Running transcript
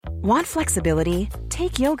Want flexibility?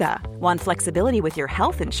 Take yoga. Want flexibility with your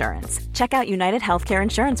health insurance? Check out United Healthcare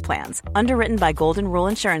Insurance Plans. Underwritten by Golden Rule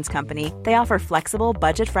Insurance Company, they offer flexible,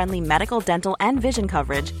 budget-friendly medical, dental, and vision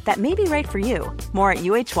coverage that may be right for you. More at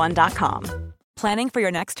uh1.com. Planning for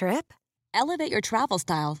your next trip? Elevate your travel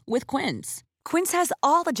style with Quince. Quince has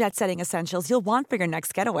all the jet-setting essentials you'll want for your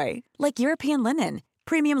next getaway, like European linen,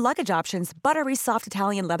 premium luggage options, buttery soft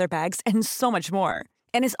Italian leather bags, and so much more.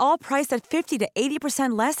 And is all priced at 50 to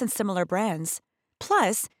 80% less than similar brands.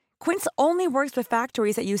 Plus, Quince only works with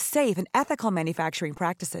factories that use safe and ethical manufacturing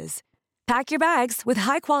practices. Pack your bags with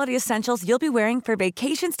high-quality essentials you'll be wearing for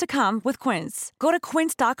vacations to come with Quince. Go to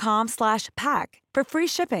quince.com/pack for free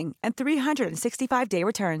shipping and 365-day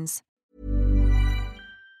returns.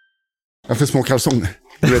 Jag får små kalsonger.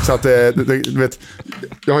 Du vet, så att, du vet,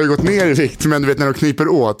 jag har ju gått ner i vikt, men du vet när de kniper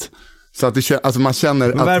åt. Så att det, alltså man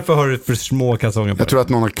känner men varför har du för små kalsonger på? Jag tror att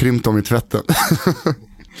någon har krympt dem i tvätten.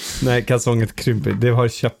 Nej, kalsonget krymper. Det har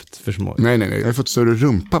köpt för små. Nej. Jag har fått större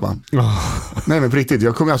rumpa, va? Nej, men på riktigt.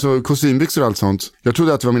 Jag kom alltså kostymbyxor och allt sånt. Jag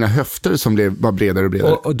trodde att det var mina höfter som var bredare och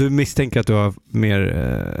bredare. Och du misstänker att du har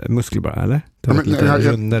mer muskler bara, eller? Du har lite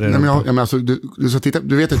rundare. Nej, men alltså, du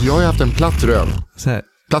vet att jag har haft en platt röv. Så här.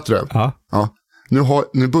 Platt röv? Ja.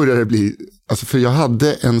 Nu börjar det bli... Alltså, för jag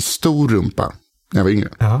hade en stor rumpa när jag var yngre.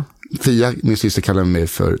 Ja. Fia, min syster, kallade mig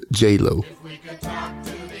för J-Lo.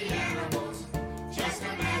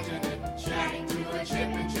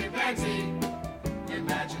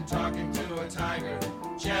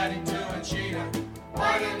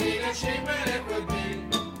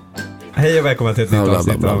 Hej och välkommen till ett nytt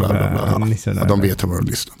avsnitt av Nissarna. Ja, de vet vad de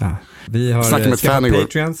lyssnar. Ja. Vi har skaffat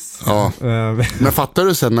Patreons. Ja. Men fattar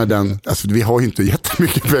du sen när den... Alltså vi har ju inte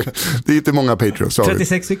jättemycket pengar. Det är inte många Patreons.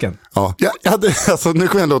 36 stycken. Ja, jag hade, alltså, nu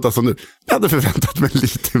kommer jag låta som nu. Jag hade förväntat mig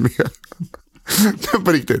lite mer.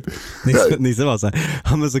 På riktigt. Nisse var så här,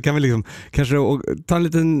 ja, men så kan vi liksom kanske ta en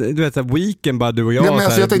liten, du vet, så här, weekend bara du och jag,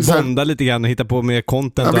 men så alltså, här, bonda lite grann och hitta på mer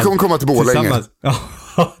content. Ja, vi kommer komma till Borlänge.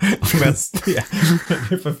 Ja, mest det.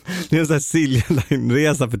 Det är en sån här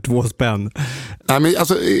Silja-resa för 2 spänn. Nej, men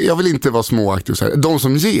alltså, jag vill inte vara småaktig så här. De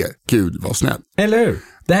som ger, Gud var snäll. Eller hur?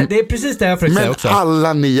 Det är precis det jag försöker säga också. Men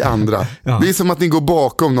alla ni andra, det är som att ni går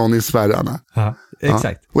bakom någon i spärrarna. Ja,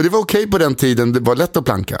 exakt. Ja. Och det var okej på den tiden, det var lätt att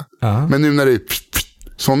planka. Ja. Men nu när det är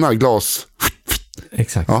sådana glas,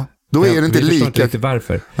 exakt. Ja, då är det inte lika. Inte riktigt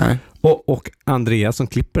varför. Nej. Och Andreas som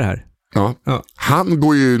klipper här. Ja. Han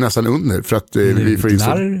går ju nästan under för att vi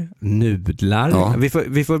får nudlar. Ja.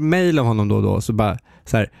 Vi får mejl av honom då och då, så bara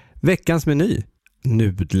så här, veckans meny.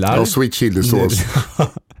 Nudlar. Ja, sweet chili sås.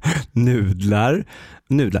 Nudlar.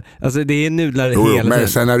 Alltså det är nudlar hela tiden. Men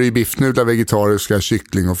sen är det ju biffnudlar, vegetariska,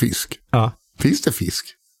 kyckling och fisk. Ja. Finns det fisk?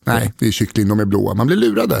 Nej, det är kyckling, de är blåa. Man blir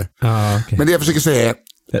lurad där. Ja, okay. Men det jag försöker säga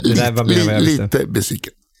är lite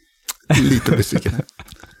besviken. Lite besviken.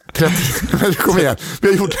 30, kom igen. Vi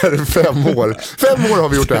har gjort det här i 5 år. 5 år har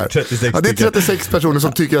vi gjort det här. 36 det är 36 personer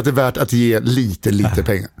som tycker att det är värt att ge lite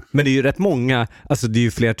pengar. Men det är ju rätt många, alltså det är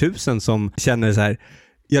ju flera tusen som känner så här,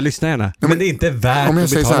 jag lyssnar gärna, men det är inte värt att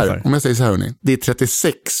betala för. Om jag säger så här, hörni, det är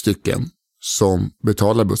 36 stycken som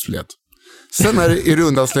betalar bussbiljett. Sen är det i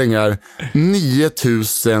runda slängar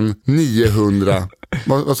 9900,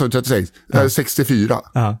 vad sa du, 36? 64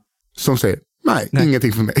 som säger nej,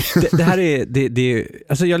 ingenting för mig. Det här är,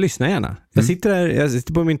 alltså jag lyssnar gärna. Jag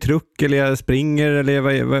sitter på min truck eller jag springer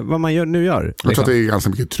eller vad man nu gör. Jag tror att det är ganska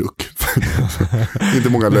mycket truck. Inte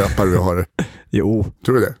många löpare vi har. Jo.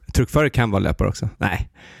 Tror du det? Truckförare kan vara löpare också.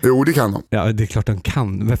 Nej. Jo, det kan de. Ja, det är klart de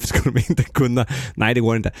kan. Varför skulle de inte kunna? Nej, det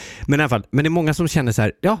går inte. Men i alla fall, men det är många som känner så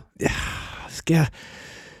här, ska jag...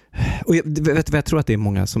 Och vet du vad jag tror att det är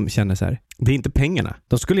många som känner så här, det är inte pengarna.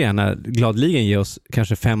 De skulle gärna gladligen ge oss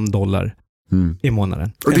kanske $5 i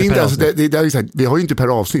månaden. Och det är inte, alltså, det är exakt, vi har ju inte per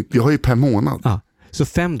avsnitt, vi har ju per månad. Ja, så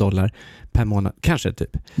 $5 per månad, kanske typ.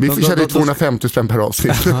 Vi förtjänar 250 spänn per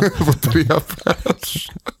avsnitt. På 3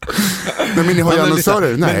 affärs. Men ni har ju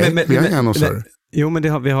annonsörer. Nej, vi har inga annonsörer. Jo,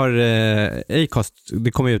 men vi har Acast,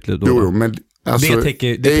 det kommer ut då. Jo, men alltså, det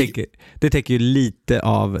täcker ju lite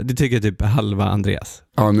av, det tycker jag typ halva Andreas.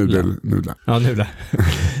 Ja, nudlar. Ja, nudlar.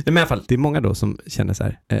 Men i alla fall, det är många då som känner så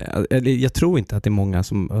här, jag tror inte att det är många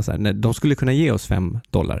som så här, nej, de skulle kunna ge oss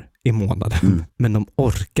 $5 i månaden, men de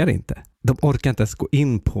orkar inte. De orkar inte ens gå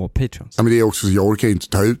in på Patreons. Ja, men det är också så jag orkar inte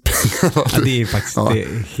ta ut. Ja, det är faktiskt det är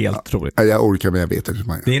helt troligt. Ja, jag orkar, men jag vet inte.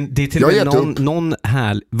 Det är till och med någon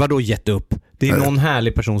härlig, vadå gett upp? Det är någon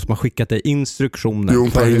härlig person som har skickat dig instruktioner. Jo,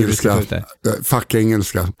 på engelska. Fuck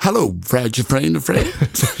engelska. Hello, friend.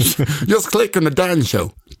 Just click on the dance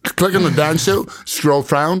show. Click on the dance show, scroll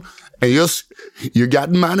down, and you got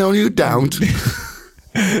money on you down.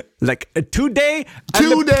 Like today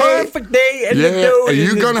and the perfect day and yeah, the and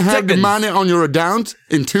you're gonna have the money on your account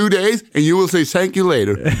in 2 days and you will say thank you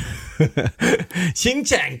later. Ching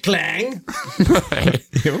chang klang.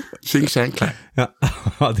 Jo. Ching chang klang.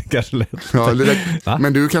 Ja, det kanske lätt. Ja,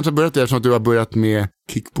 men du kanske har börjat det eftersom att du har börjat med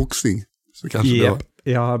kickboxing. Så kanske yep.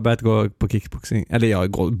 Jag har börjat gå på kickboxing. Eller jag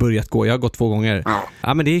har börjat gå. Jag har gått 2 gånger.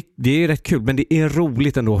 Ja, men det är rätt kul. Men det är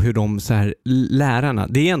roligt ändå hur de så här, lärarna,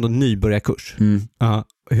 det är ändå nybörjarkurs. Ja,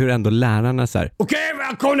 hur ändå lärarna så här. Okej,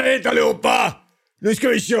 välkomna hit allihopa! Nu ska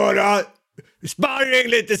vi köra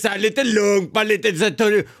sparring lite så här, lite lugnt, bara lite så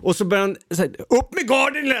här, och så börjar han så här, upp med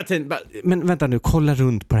garden hela tiden. Men vänta nu, kolla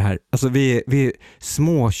runt på det här. Alltså vi är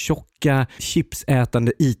små, tjocka,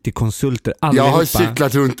 chipsätande IT-konsulter. Jag har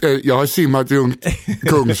cyklat runt, jag har simmat runt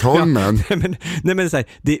Kungsholmen. Ja, nej men så här,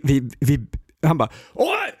 han bara,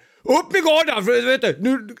 upp med garden, för vet du,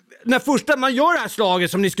 nu när första man gör det här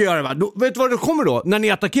slaget som ni ska göra, va? Då, vet du vad det kommer då? När ni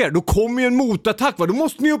attackerar, då kommer ju en motattack, va? Då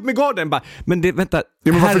måste ni upp med garden, va? Men det, vänta,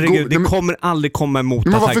 herregud, det kommer aldrig komma en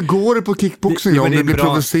motattack. Men varför går det på kickboxing om du blir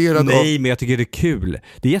provocerad? Nej, men jag tycker det är kul.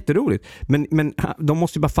 Det är jätteroligt. Men de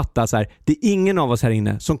måste ju bara fatta så här, det är ingen av oss här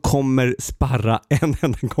inne som kommer sparra en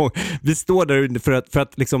enda gång. Vi står där för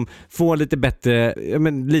att liksom få lite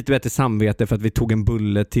bättre samvete för att vi tog en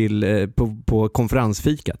bulle till på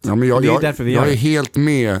konferensfikat. Ja, men jag är helt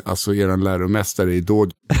med. Alltså eran läromästare i då.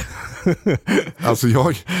 Alltså jag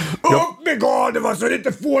upp med garden, va, så det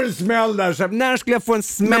inte får en smäll där. Så när skulle jag få en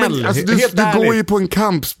smäll? Nej, men, alltså, du går ju på en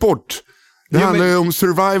kampsport. Det handlar ju om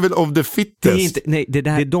survival of the fittest.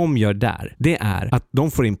 Det de gör där, det är att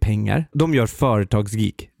de får in pengar. De gör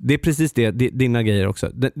företagsgig. Det är precis det dina grejer också.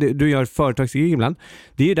 Du gör företagsgig ibland.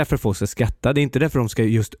 Det är ju därför folk ska skatta. Det är inte därför de ska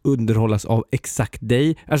just underhållas av exakt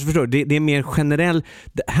dig. Alltså förstår du, det är mer generell.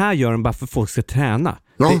 Det här gör de bara för att folk ska träna.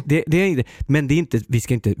 Ja. Men det är inte, vi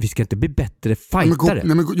ska inte bli bättre fightare.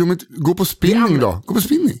 Men gå på spinning då. Gå på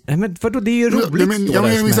spinning. Nej, men vadå, det är ju roligt.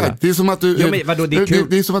 Det är som att du det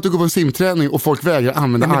är som att du går på en simträning och folk vägrar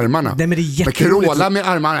använda armarna. Nej, men det är jätteroligt. Kråla med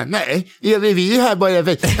armarna. Nej, vi är här bara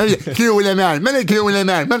för kråla med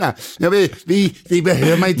armarna. Ja, vi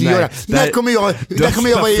behöver man inte göra. När kommer jag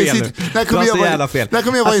vara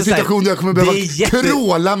i en situation där jag kommer behöva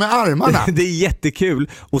kråla med armarna? Det är jättekul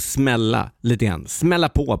att smälla lite grann. Smälla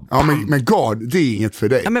på. Ja, men gard, det är inget för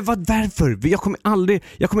dig. Ja, men varför?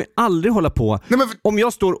 Jag kommer aldrig hålla på. Nej, men om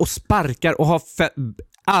jag står och sparkar och har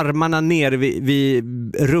armarna ner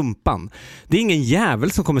vid rumpan. Det är ingen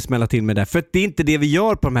jävel som kommer smälla till med det. För det är inte det vi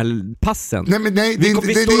gör på de här passen. Nej,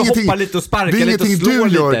 vi står och hoppar lite och sparkar lite och slår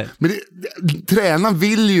lite. Men tränaren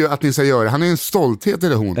vill ju att ni ska göra. Han är en stolthet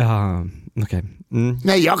eller hon. Ja, okej.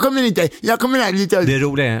 Nej, jag kommer inte. Jag kommer här lite. Det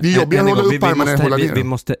roliga är, det är jobbigt att hålla upp armarna och hålla ner. Vi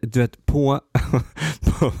måste, du vet,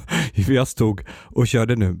 jag stod och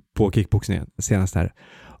körde nu på kickboxningen senast här.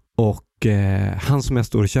 Och han som jag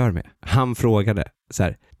står och kör med, han frågade så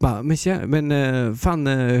här,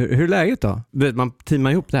 hur är läget då? Man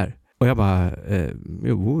teamar ihop där. Och jag bara,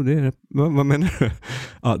 jo, det är vad menar du?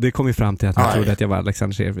 Ja, det kom ju fram till att han trodde att jag var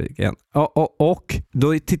Alexander Scherfvik igen. Och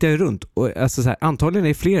då tittar jag runt och alltså så här, antagligen är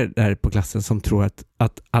det fler där på klassen som tror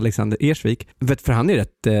att Alexander Ersvik, för han är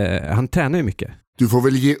rätt, han tränar ju mycket. Du får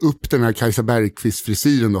väl ge upp den här Kajsa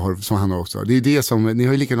Bergqvist-frisyren då, som han har också. Det är det som, ni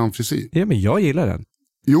har ju likadan frisyr. Ja, men jag gillar den.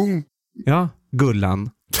 Jo. Ja, Gullan.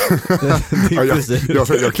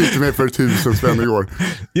 Jag klippte mig för 1000 spänn igår.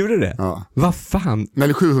 Gjorde du det? Ja. Vad fan?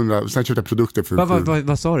 Eller 700, sen köpte jag produkter för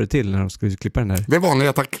vad sa du till när de skulle klippa den där? Det är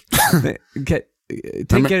vanliga, tack.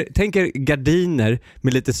 Tänker gardiner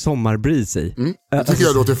med lite sommarbris i. Det tycker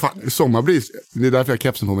jag låter sommarbris. Det är därför jag har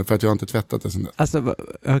kepsen på mig, för att jag har inte tvättat det sen där. Alltså,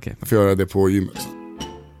 okej. Jag får göra det på gymmet.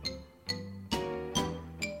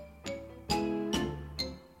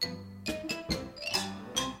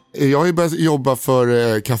 Jag har ju börjat jobba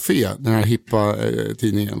för Café, den här hippa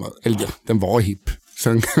tidningen. Eller den var hipp.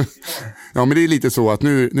 Sen, ja, men det är lite så att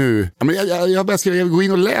nu ja, men jag börjar gå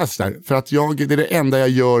in och läsa där. För att det är det enda jag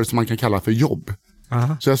gör som man kan kalla för jobb.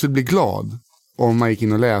 Aha. Så jag skulle bli glad om man gick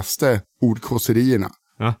in och läste ordkåserierna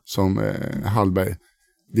som Hallberg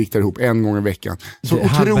diktar ihop en gång i veckan. Så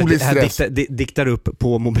otroligt stress. Diktar upp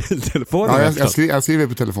på mobiltelefonen? Ja, jag skriver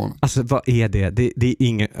på telefonen. Alltså, vad är det? Det är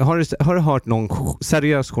ingen. Har du hört någon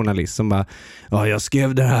seriös journalist som bara, jag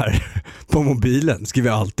skrev det här på mobilen. Skriver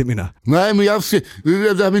jag alltid mina. Nej, men det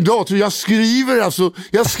här med dator. Jag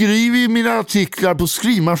skriver mina artiklar på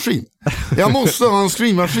skrivmaskin. Jag måste ha en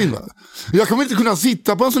skrivmaskin. Jag kommer inte kunna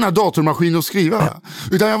sitta på en sån här datormaskin och skriva.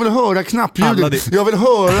 Utan jag vill höra knappljudet. Jag vill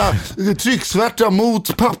höra trycksvärta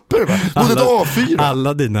mot papper. Mot ett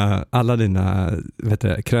A4. Alla dina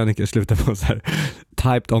krönikor slutar på så här: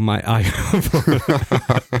 typed on my iPhone.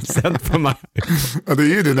 Sent på mig. Ja, det är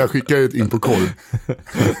ju det när jag skickar det in på korv.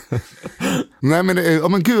 Nej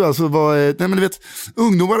men gud alltså nej men du vet,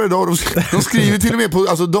 ungdomar idag de skriver till och med på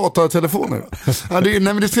alltså datatelefoner. Ja, nej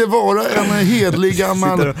men det ska vara en hedlig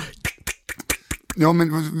gammal. Ja men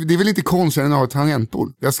det är väl inte konstigt än att ha ett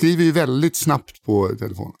tangentbord. Jag skriver ju väldigt snabbt på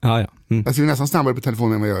telefon. Ja. Jag skriver nästan snabbare på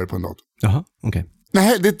telefonen än vad jag gör på en dator. Jaha, okej.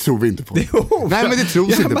 Nej, det tror vi inte på. Nej, men det tror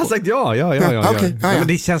vi inte på. Jag har bara sagt ja. Okay, ja. Men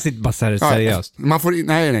det känns inte bara seriöst. Man får,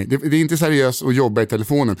 nej. Det är inte seriöst att jobba i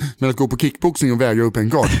telefonen. Men att gå på kickboxing och väga upp en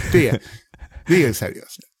gard, det är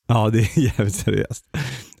seriöst. Ja, det är jävligt seriöst.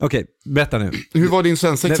 Okej, berätta nu. Hur var din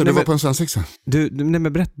svensexa? Du var på en svensexa. Du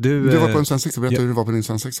var på en svensexa. Berätta hur du var på din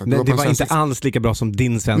svensexa. Nej, det var inte alls lika bra som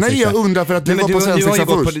din svensexa. Nej, jag undrar för att du var på svensexa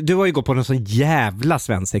först. Du har ju gått på någon sån jävla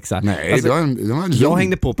svensexa. Nej, alltså, det var jag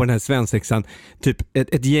hängde på den här svensexan typ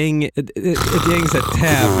ett gäng så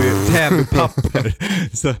här Täby-papper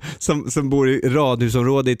som bor i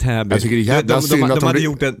radhusområde i Täby. Jag tycker det är jävla synd att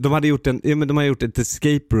de hade gjort ett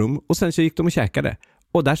escape room och sen så gick de och käkade.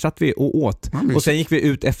 Och där satt vi och åt. Och sen gick vi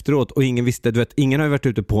ut efteråt och ingen visste, du vet, ingen har varit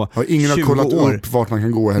ute på 20 år. Ingen har kollat upp vart man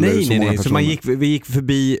kan gå heller. Nej. Så vi gick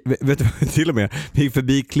förbi, vet du, till och med, vi gick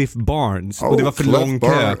förbi Cliff Barnes och det var för lång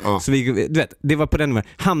kö. Så vi, du vet, det var på den med,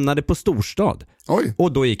 hamnade på storstad. Oj.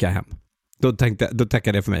 Och då gick jag hem. Då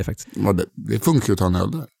tackade det för mig faktiskt. Ja, det funkar ju att ta en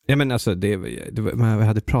öl där. Ja men alltså, vi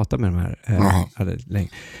hade pratat med de här länge.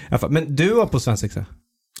 Men du var på svensexa.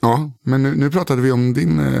 Ja, men nu pratade vi om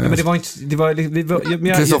din... men det var inte...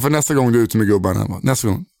 Kristoffer, nästa gång du är ute med gubbarna, nästa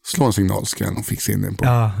gång, slå en signal ska jag nog fixa in den på.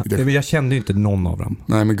 Ja, men jag kände ju inte någon av dem.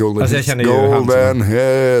 Nej, men Golden Heads. Ja,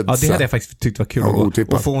 det hade jag faktiskt tyckt var kul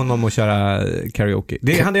att få honom att köra karaoke.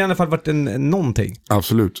 Det hade i alla fall varit någonting.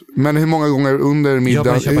 Absolut. Men hur många gånger under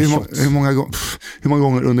middagen... Hur många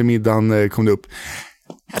gånger under middagen kom det upp?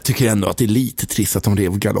 Jag tycker ändå att det är lite trist att de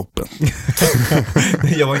rev galoppen.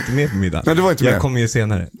 Jag var inte med på middagen. Nej, du var inte med. Jag kom ju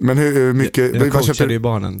senare. Men hur mycket... Jag coachade ju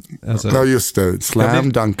barnen. Alltså, ja, just det.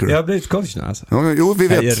 Slam dunker. Jag har blivit coach nu alltså. Ja, jo, vi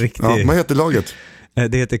vet. Vad heter laget?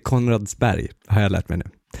 Det heter Konradsberg, har jag lärt mig nu.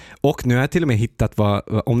 Och nu har jag till och med hittat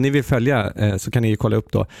om ni vill följa så kan ni ju kolla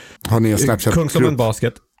upp då. Har ni en Snapchat? Kungsholmen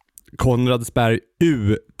Basket. Konradsberg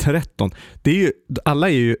U13. Det är ju, alla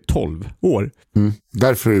är ju 12 år.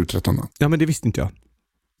 Därför är U13 då? Ja, men det visste inte jag.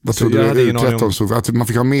 Vad trodde du U13 så att man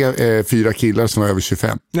fick ha med 4 killar som var över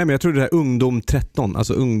 25? Nej, men jag trodde det här ungdom 13,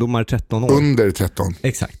 alltså ungdomar 13 år. Under 13.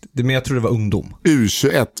 Exakt, men jag trodde det var ungdom.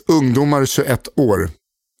 U21, ungdomar 21 år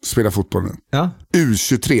spelar fotboll nu. Ja.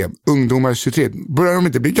 U23, ungdomar 23. Börjar de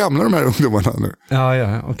inte bli gamla de här ungdomarna nu?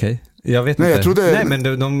 Ja, okej. Jag vet inte. Jag trodde... Nej,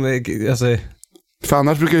 men de alltså... För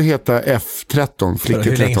annars brukar det heta F13, flickor 13.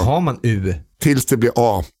 Hur länge har man U? Tills det blir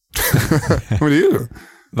A. Men det är ju det.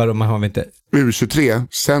 Vadå, man har inte... U23,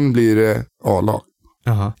 sen blir det A-lag.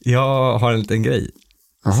 Jaha. Jag har en liten grej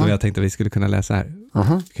som jag tänkte att vi skulle kunna läsa här. Vi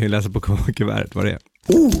kan ju läsa på kuvertet vad det är.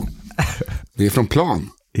 Det är från Plan.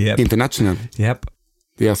 Yep. International. Yep.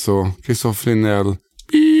 Det är alltså Kristoffer Linell.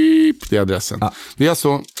 Beep, det är adressen. Ja. Det är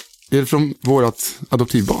alltså från vårat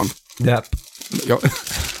adoptivbarn. Yep. Ja.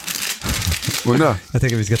 Jag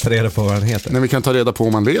tänker att vi ska ta reda på vad han heter. Nej, vi kan ta reda på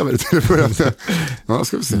om han lever. Ja,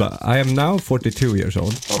 ska vi se. I am now 42 years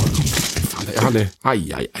old. Jag hade...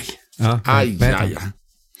 Aj.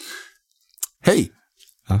 Hej.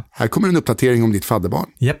 Ja. Här kommer en uppdatering om ditt fadderbarn.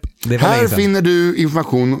 Yep, här finner du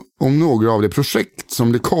information om några av de projekt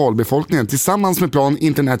som lokalbefolkningen tillsammans med Plan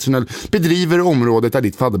International bedriver i området där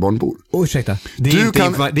ditt fadderbarn bor. Ursäkta, det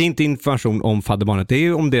är inte information om fadderbarnet, det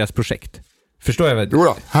är om deras projekt. Förstår jag väl? Jo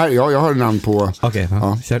då, här, jag har en namn på... Okej,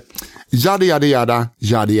 kör.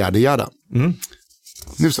 Yada.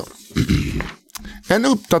 Nu så. En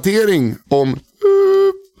uppdatering om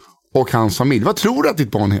och hans familj. Vad tror du att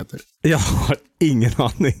ditt barn heter? Jag har ingen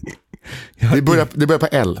aning. Det börjar på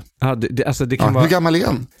L. Ja, det kan vara... Hur gammal är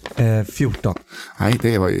han? 14. Nej,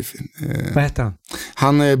 det var ju... Vad heter han?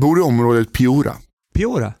 Han bor i området Piora.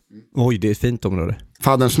 Piora? Oj, det är ett fint område.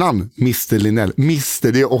 Faderns namn, Mr. Linell.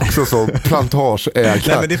 Mr, det är också så plantageägare.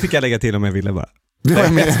 Nej, men det fick jag lägga till om jag ville bara. Det var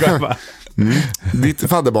med. Ditt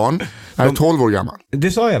fadderbarn är 12 år gammal.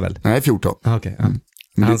 Det sa jag väl? Nej, 14. Okej.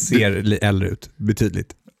 Han ser äldre ut,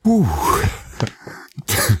 betydligt.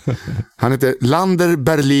 Han heter Lander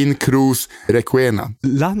Berlin Cruz Requena.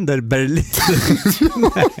 Lander Berlin.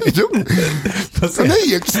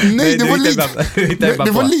 Nej, du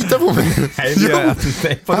får lita på mig.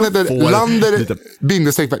 Han heter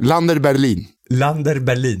Lander Berlin. Lander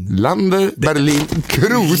Berlin. Lander Berlin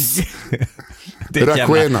Cruz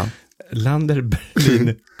Requena. Lander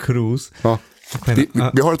Berlin Cruz. Ja.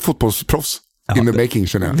 Vi har ett fotbollsproffs in the making,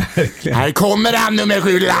 känner jag. Här kommer han, nummer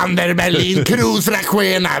 7, Lander Berlin Cruz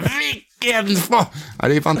Requena. Ja,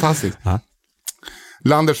 det är fantastiskt.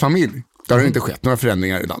 Landers familj. Där har inte skett några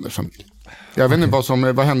förändringar i Landers familj. Jag vet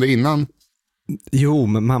inte vad hände innan. Jo,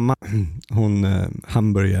 men mamma, hon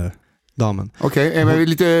hamburgerdamen. Okej,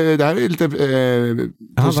 men det här är lite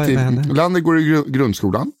positivt. Lander går i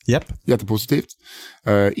grundskolan. Yep. Jättepositivt.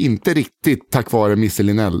 Inte riktigt tack vare Misse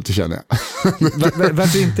Linell, till känner jag.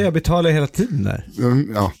 Varför inte? Jag betalar hela tiden där.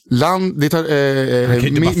 Ja. Det tar han kan ju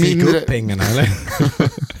inte bara fika upp pengarna, eller?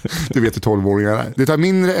 Du vet hur 12-åringar är. Det tar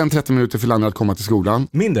mindre än 30 minuter för Lander att komma till skolan.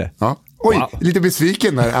 Mindre? Ja. Oj, wow. Lite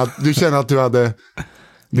besviken där. Att du känner att du hade...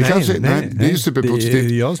 Det är ju superpositivt.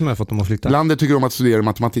 Det är jag som har fått dem att flytta. Lander tycker om att studera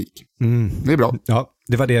matematik. Det är bra. Ja,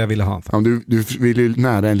 det var det jag ville ha. Ja, du vill ju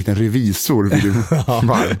nära en liten revisor.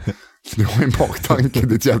 Du har en baktanke,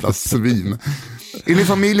 ditt jävla svin. Enligt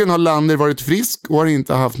familjen har Lander varit frisk och har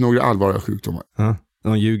inte haft några allvarliga sjukdomar. Ja,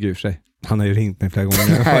 de ljuger för sig. Han har ju ringt mig flera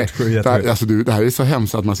gånger. Nej, det här är så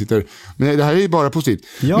hemskt att man sitter... Men det här är ju bara positivt.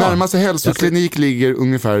 Ja. Närmaste hälsoklinik ligger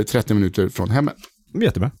ungefär 30 minuter från hemmet.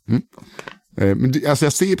 Jättebra. Men alltså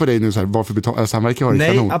jag ser på dig nu så här, varför betalar han verkar ha det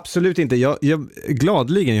kanon. Nej, absolut inte. Jag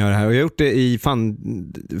gladligen gör det här och jag har gjort det i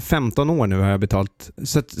 15 år nu har jag betalt.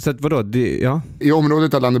 Så att vadå? I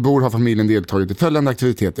området där Lander bor har familjen deltagit i följande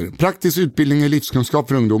aktiviteter. Praktisk utbildning i livskunskap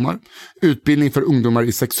för ungdomar. Utbildning för ungdomar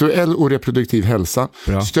i sexuell och reproduktiv hälsa.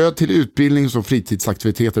 Bra. Stöd till utbildnings- och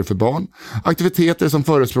fritidsaktiviteter för barn. Aktiviteter som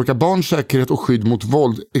förespråkar barns säkerhet och skydd mot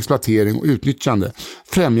våld, exploatering och utnyttjande.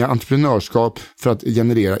 Främja entreprenörskap för att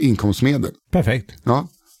generera inkomstmedel. Perfekt. Ja,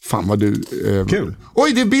 fan vad du... Kul.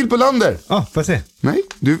 Oj, det är bild på Lander! Ja, får jag se? Nej,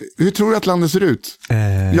 hur tror du att Lander ser ut?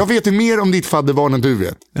 Jag vet ju mer om ditt fadderbarn än du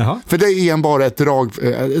vet. Jaha. För det är han bara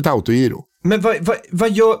ett autogiro. Men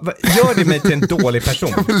vad gör det mig till en dålig person?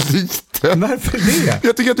 Lite. Varför det?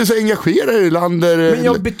 Jag tycker att du är så engagerad i Lander. Men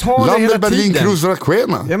jag betalar Lander hela Berlin tiden. Cruz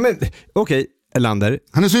Requena. Ja, men okej, Lander.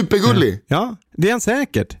 Han är supergullig. Ja, det är han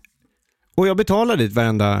säkert. Och jag betalar dit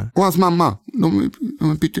varenda... Och hans mamma, de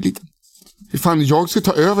bytte lite. Fan, jag ska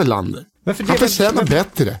ta över Lander. Varför det? Han förtjänar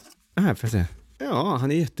bättre. Får jag se. Ja,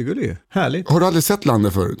 han är jättegullig ju. Härligt. Har du aldrig sett Lander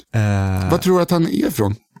förut? Vad tror du att han är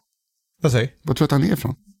från? Vad säger? Vad tror du att han är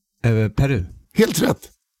från? Peru. Helt rätt.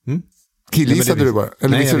 Killgissade du bara?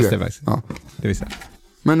 Eller nej, jag visste det faktiskt. Ja. Det visste jag.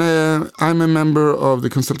 Men I'm a member of the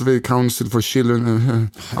Consultative Council for Children.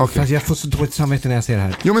 Okay. Jag får så dåligt samvete när jag ser det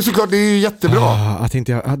här. Jo, men såklart, det är ju jättebra. Att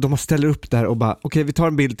inte de ställer upp där och bara, okej, vi tar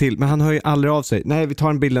en bild till. Men han hör ju aldrig av sig. Nej, vi tar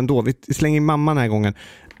en bild ändå. Vi slänger in mamman den här gången.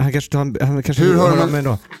 Han kanske hör av mig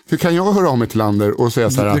ändå. Hur kan jag höra av mig till Lander och säga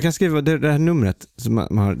så här? Du kan skriva det här numret som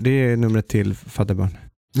man har. Det är numret till fadderbarn.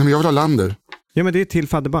 Nej, men jag vill ha Lander. Ja, men det är till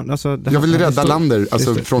fadderbarn. Alltså, jag vill rädda Lander,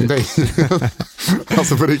 alltså från dig.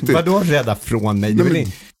 Alltså på riktigt. Vadå rädda från mig?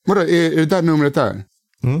 Vadå, är det där numret där?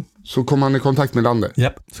 Så kommer man i kontakt med Lander.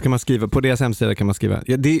 Japp, så kan man skriva, på deras hemsida kan man skriva.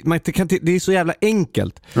 Ja, det är så jävla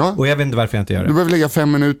enkelt. Ja. Och jag vet inte varför jag inte gör det. Du behöver lägga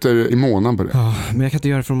 5 minuter i månaden på det. Men jag kan inte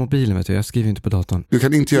göra det från mobilen, vet du. Jag skriver inte på datorn. Du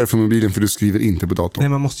kan inte göra det från mobilen för du skriver inte på datorn. Nej,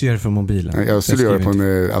 man måste göra det från mobilen. Nej, jag skulle göra det på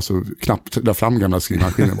en knapp där fram gamla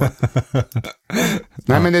skrivmaskiner bara.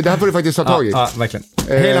 Nej, men det här får du faktiskt ta tag i. Ja, verkligen.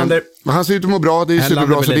 Hej Lander. Han ser ut att må bra, det är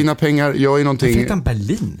superbra, så dina pengar gör ju någonting. Varför heter han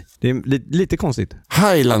Berlin? Det är lite konstigt.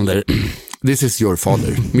 Hi Lander, this is your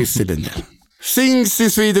father, Miss Linell. Things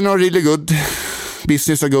in Sweden are really good.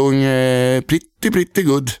 Business are going pretty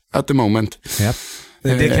good at the moment. Yep. Det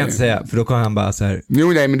kan jag inte säga, för då kommer han bara så här.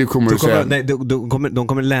 Jo, nej, men du kommer att säga. Nej, de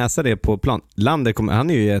kommer läsa det på plan. Lander han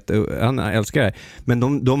är ju han älskar det. Men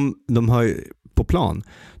de har ju på plan.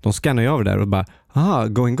 De scannar ju över där och bara,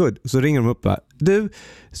 going good. Så ringer de upp och bara, du,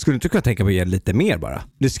 skulle inte kunna tänka på att ge lite mer bara?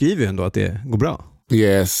 Du skriver ju ändå att det går bra.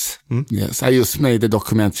 Yes, yes. I just made a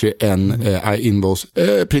documentary and I invoice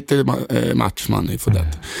pretty much money for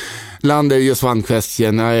that. Lander, just one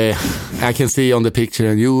question. I can see on the picture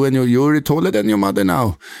and you're taller than your mother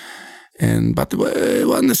now. But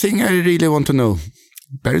one thing I really want to know.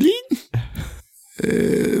 Berlin?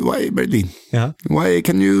 Why Berlin? Ja. Why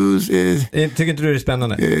can you... Tycker inte du det är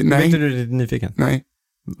spännande? Nej. Är inte du nyfiken? Nej.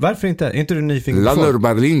 Varför inte? Är inte du nyfiken? Lander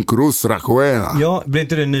Berlin Cruz Requena. Ja, blir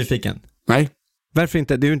inte du nyfiken? Nej. Varför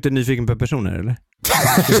inte? Du är inte nyfiken på personer, eller? Du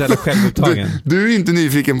är så jävla självupptagen. Du är inte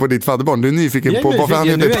nyfiken på ditt fadderbarn. Du är nyfiken på varför han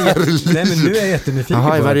heter Per. Nej, men nu är jag jättenyfiken.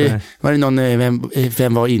 Aha, var det någon,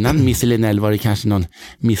 vem var innan Mr. Linnell? Var det kanske någon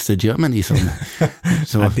Mr. Germany som...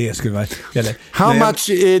 Så. Ja, det skulle vara... How much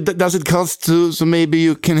does it cost to, so maybe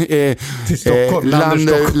you can... till Stockholm,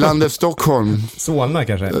 Lander Stockholm. Solna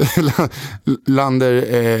kanske? Lander...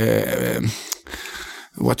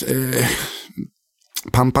 what...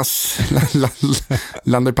 Pampas,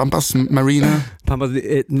 Lander Pampas Marina. Pampas,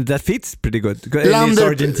 that fits pretty good. Lander,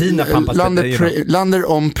 Argentina, Pampas,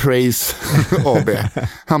 Lander on Praise AB.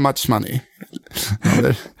 How much money?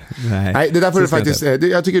 Nej, det där får du faktiskt,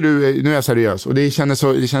 jag tycker nu är jag seriös och det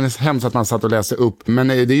kändes hemskt att man satt och läste upp, men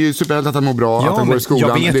det är ju superhärligt att han mår bra, att han går i skolan.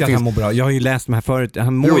 Jag vet ju att han mår bra, jag har ju läst de här förut,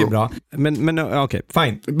 han mår ju bra, men okej,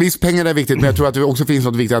 fine. Visst, pengar är viktigt, men jag tror att det också finns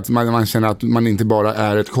något viktigt att man känner att man inte bara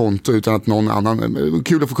är ett konto utan att någon annan,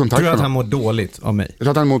 kul att få kontakt med. Tror du att han mår dåligt av mig? Jag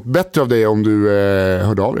tror att han mår bättre av det om du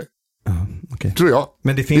hörde av dig. Okay. Tror jag.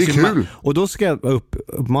 Men det finns är ju kul. Och då ska jag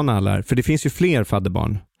uppmana alla här, för det finns ju fler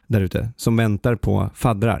fadderbarn där ute som väntar på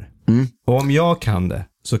faddrar. Och om jag kan det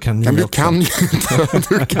så kan ni också.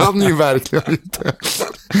 Du kan ju verkligen inte.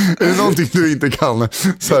 Är det någonting du inte kan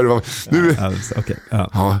så är det nu. Okay.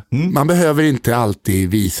 Man behöver inte alltid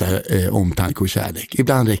visa omtanke och kärlek.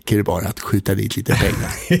 Ibland räcker det bara att skjuta dit lite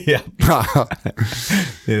pengar.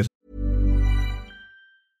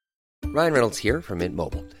 Ryan Reynolds here from Mint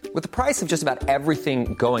Mobile. With the price of just about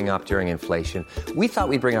everything going up during inflation, we thought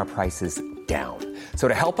we'd bring our prices down. So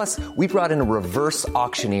to help us, we brought in a reverse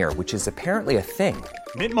auctioneer, which is apparently a thing.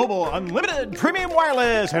 Mint Mobile Unlimited Premium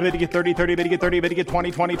Wireless. How to get 30, 30, bit to get 30, bit to get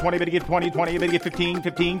 20, 20, 20, bit to get 20, 20, bit to get 15,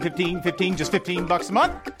 15, 15, 15, just $15 a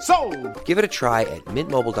month? Sold! Give it a try at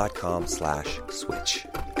mintmobile.com/switch.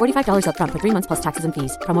 $45 up front for 3 months plus taxes and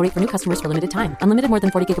fees. Promo rate for new customers for limited time. Unlimited more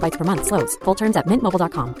than 40 gigabytes per month. Slows full terms at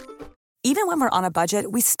mintmobile.com. Even when we're on a budget,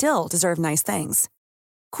 we still deserve nice things.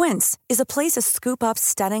 Quince is a place to scoop up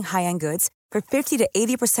stunning high-end goods for 50 to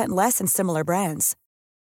 80% less than similar brands.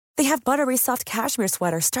 They have buttery soft cashmere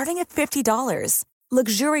sweaters starting at $50,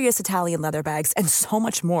 luxurious Italian leather bags, and so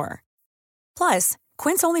much more. Plus,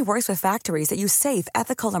 Quince only works with factories that use safe,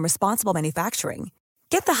 ethical, and responsible manufacturing.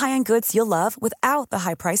 Get the high-end goods you'll love without the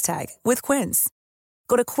high price tag with Quince.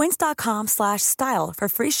 Go to quince.com/style for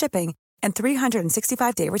free shipping and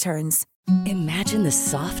 365-day returns. Imagine the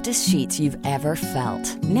softest sheets you've ever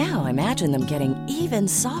felt. Now imagine them getting even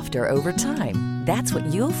softer over time. That's what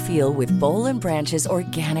you'll feel with Boll & Branch's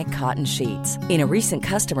organic cotton sheets. In a recent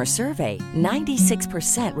customer survey,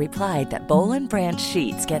 96% replied that Boll & Branch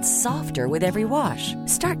sheets get softer with every wash.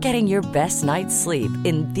 Start getting your best night's sleep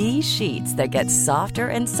in these sheets that get softer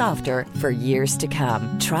and softer for years to come.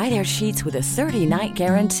 Try their sheets with a 30-night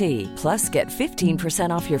guarantee. Plus, get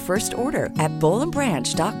 15% off your first order at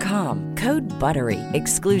bollandbranch.com. Code BUTTERY.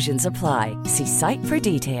 Exclusions apply. See site for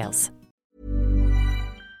details.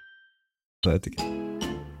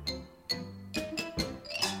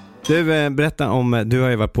 Du, berätta om, du har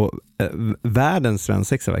ju varit på världens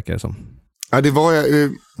svensexa verkar det som. Ja, det var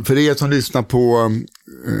för er som lyssnar på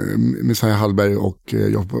Messiah Hallberg och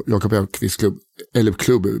Jakob Öqvist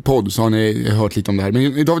klubb-podd så har ni hört lite om det här.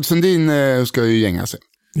 Men David Sundin ska ju gänga sig.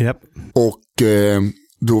 Yep. Och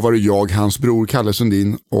då var det jag, hans bror Kalle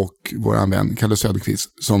Sundin och vår vän Kalle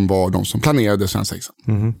Söderqvist som var de som planerade svensexan.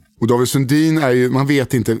 Och David Sundin är ju, man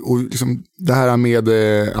vet inte, och liksom det här med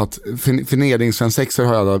att förnedringssvensexor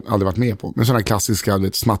har jag aldrig varit med på. Men sådana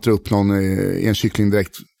klassiska, smattra upp någon i en kyckling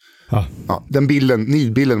direkt. Ja, den bilden,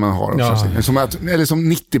 nidbilden man har. Eller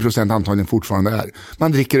som 90% antagligen fortfarande är.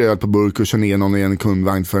 Man dricker öl på burk och kör ner någon i en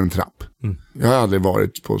kundvagn för en trapp. Jag har aldrig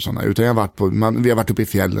varit på sådana, utan jag har varit vi har varit uppe i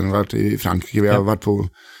fjällen, vi har varit i Frankrike, vi har varit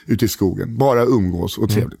ute i skogen. Bara umgås och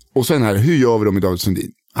trevligt. Och sen här, hur gör vi då med David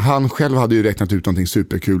Sundin? Han själv hade ju räknat ut någonting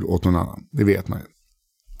superkul åt någon annan, det vet man ju.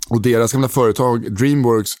 Och deras gamla företag,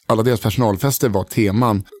 Dreamworks, alla deras personalfester var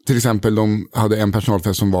teman. Till exempel, de hade en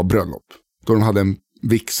personalfest som var bröllop. Då de hade en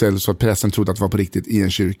vigsel så att pressen trodde att det var på riktigt i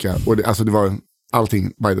en kyrka. Och det var allting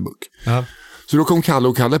by the book. Så då kom Kalle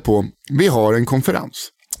och Kalle på, vi har en konferens.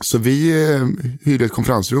 Så vi hyrde ett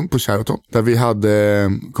konferensrum på Sheraton där vi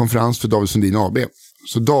hade konferens för David Sundin AB.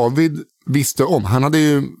 Så David visste om, han hade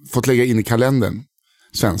ju fått lägga in i kalendern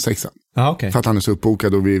svensexa. Okay. För att han är så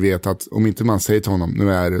uppbokad och vi vet att om inte man säger till honom,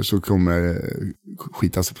 nu är det, så kommer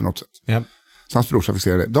skita sig på något sätt. Yep. Så hans brorsa fick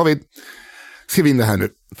säga det. David, skriv in det här nu.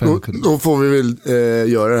 Då får vi väl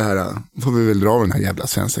göra det här. Får vi väl dra den här jävla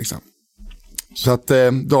svensexan. Så att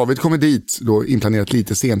David kommer dit, då inplanerat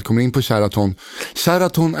lite sent, kommer in på Sheraton.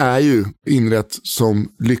 Sheraton är ju inrätt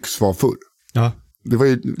som lyx var förr. Ja. Det var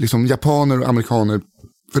ju liksom japaner och amerikaner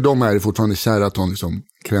För de är fortfarande Sheraton liksom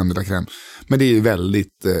crème de la crème. Men det är ju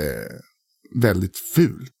väldigt, väldigt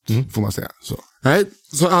fult får man säga.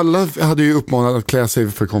 Så alla hade ju uppmanat att klä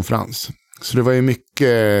sig för konferens. Så det var ju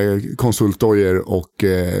mycket konsultdojor och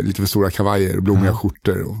lite för stora kavajer, blommiga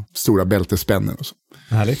skjortor och stora bältespännen och så.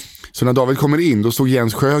 Härligt. Så när David kommer in, då stod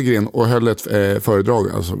Jens Sjögren och höll ett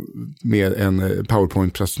föredrag alltså, med en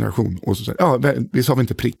PowerPoint-presentation. Och så sa vi sa vi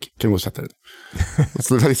inte prick, kan vi gå och sätta det.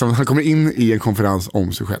 Så det liksom, han kommer in i en konferens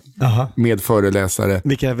om sig själv. Aha. Med föreläsare.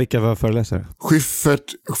 Vilka var föreläsare? Schyffert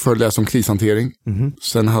föreläste om krishantering.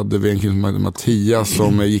 Sen hade vi en kille som hette Mattias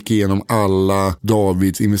som gick igenom alla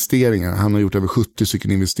Davids investeringar. Han har gjort över 70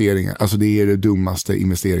 stycken investeringar. Alltså det är det dummaste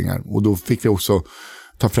investeringar. Och då fick vi också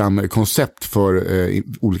ta fram koncept för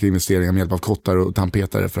olika investeringar med hjälp av kottar och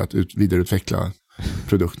tampetare för att vidareutveckla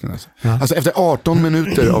produkterna. Alltså efter 18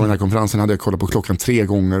 minuter av den här konferensen hade jag kollat på klockan 3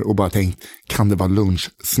 gånger och bara tänkt, kan det vara lunch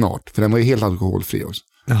snart? För den var ju helt alkoholfri också.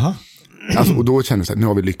 Jaha. Alltså, och då kände jag så här, nu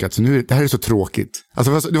har vi lyckats. Det här är så tråkigt.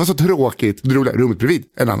 Alltså, det var så tråkigt. Det roliga, rummet bredvid,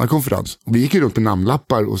 en annan konferens. Och vi gick ju runt med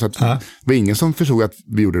namnlappar och så att det var ingen som förstod att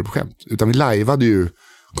vi gjorde det på skämt. Utan vi lajvade ju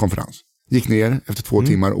konferens. Gick ner efter 2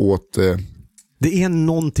 timmar åt... Det är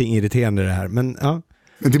någonting irriterande det här, men ja.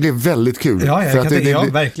 Det blev väldigt kul. Ja,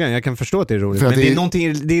 verkligen. Jag kan förstå att det är roligt. Men det är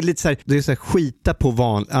någonting, det är lite så här, det är så här skita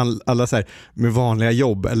på alla så här med vanliga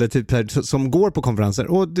jobb eller typ så här, som går på konferenser.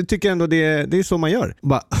 Och det tycker jag ändå det är så man gör.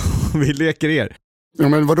 Bara, vi leker er. Ja,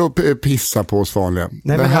 men vadå pissa på oss vanliga?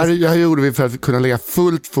 Nej, det här gjorde vi för att kunna lägga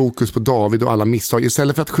fullt fokus på David och alla misstag.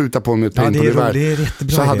 Istället för att skjuta på honom ett paintball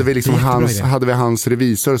så hade vi liksom hans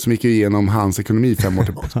revisor som gick igenom hans ekonomi 5 år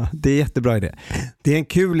tillbaka. Det är jättebra idé. Det är en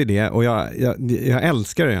kul idé och jag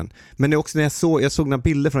älskar den. Men det är också när jag såg några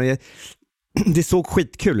bilder från det såg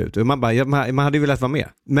skitkul ut. Man hade ju velat vara med.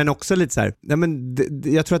 Men också lite så här,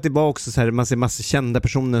 jag tror att det var också så här, man ser massa kända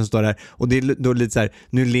personer som står där och det är då lite så här,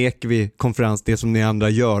 nu leker vi konferens det som ni andra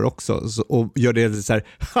gör också och gör det lite så här.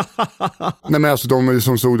 Nej men alltså de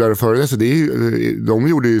som stod där och föreläste, de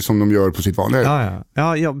gjorde ju som de gör på sitt vanliga.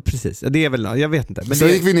 Ja, precis. Det är väl, jag vet inte. Men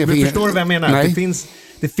förstår du vad jag menar? Nej.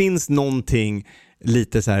 Det finns någonting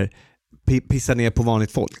lite så här pissa ner på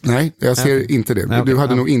vanligt folk. Nej, jag ser inte det. Okay. Du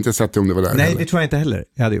hade nog inte sett det om det var där. Nej, heller. Det tror jag inte heller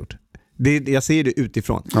jag hade gjort. Jag ser det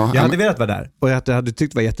utifrån. Jag hade velat vara där och jag hade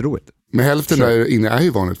tyckt det var jätteroligt. Men hälften där inne är ju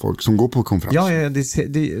vanligt folk som går på konferens. Ja,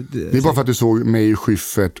 det är bara för att du såg mig,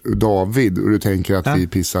 Schyffert och David och du tänker att vi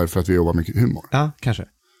pissar för att vi jobbar mycket humor. Ja, kanske.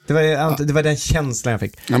 Det var den känslan jag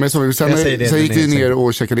fick. Ja, men sen gick vi ner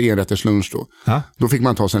och käkade enrätters lunch då. Då fick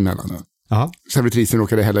man ta sig en mellanöl. Servitrisen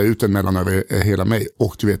råkade hälla ut en mellan över hela mig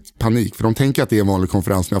och du vet, panik, för de tänker att det är en vanlig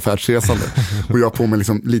konferens med affärsresande och jag på mig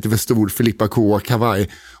liksom lite för stor Filippa K. kavaj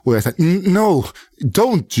och jag säger, no,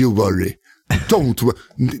 don't you worry.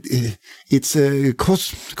 It's a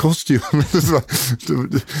costume.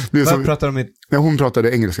 Vad pratar de med? Ja, hon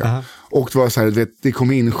pratade engelska. Och det var så här, du vet, det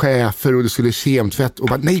kom in chefer och det skulle kemtvätt och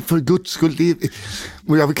bara, nej för guds skull.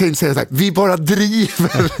 Och jag kan inte säga så här, vi bara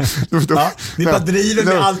driver. Ni bara driver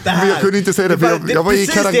med allt det här. Men jag kunde inte säga det. Jag var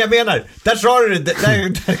precis det jag menar. Där sa du det.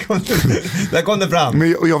 Där kom det fram.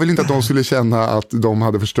 Men jag vill inte att de skulle känna att de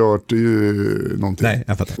hade förstört någonting. Nej,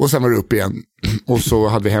 jag fattar. Och sen var det upp igen. Och så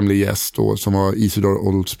hade vi hemlig gäst då, som var Isidor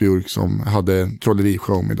Oldsbjörk som hade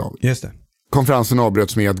trollerishow med David. Just det. Konferensen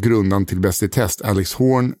avbröts med att grundaren till Bäst i test, Alex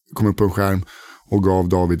Horn, kom upp på en skärm och gav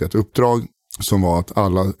David ett uppdrag som var att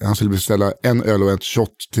han skulle beställa en öl och ett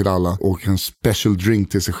shot till alla och en special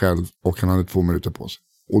drink till sig själv och han hade 2 minuter på sig.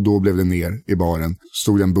 Och då blev det ner i baren,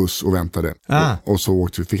 stod en buss och väntade och så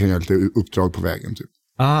fick han göra lite uppdrag på vägen typ.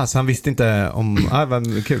 Så han visste inte om...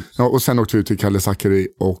 vad kul. Ja, och sen åkte vi till Kalle Zackari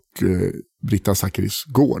och Britta Zackaris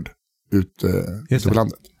gård ute på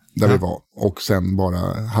landet. Där vi var. Och sen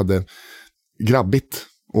bara hade grabbigt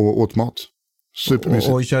och åt mat.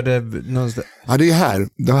 Supermysigt. Och körde någonstans... Ja, det är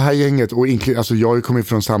det här gänget. Och alltså jag kommer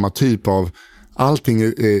från samma typ av... Allting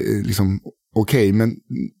är liksom okej, men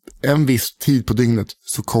en viss tid på dygnet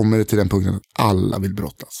så kommer det till den punkten att alla vill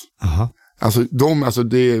brottas. Aha. Alltså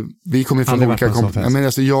vi kommer från olika men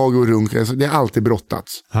alltså jag och Runk, alltså, det är alltid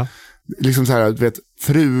brottats. Liksom så här, du vet,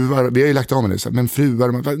 fruar, vi har ju lagt av med det så här, men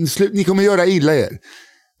fruar, ni kommer göra illa er.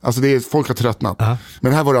 Alltså folk har tröttnat.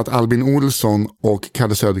 Men här var det att Albin Olsson och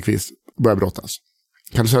Kalle Söderqvist börjar brottas.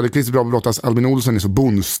 Kalle Söderqvist är bra på brottas, Albin Olsson är så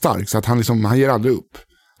bondstark så att han ger aldrig upp.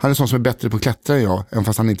 Han är sån som är bättre på att klättra än jag, även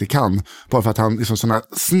fast han inte kan. Bara för att han liksom såna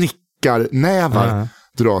snickarnävar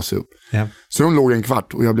drar sig upp. Så de låg en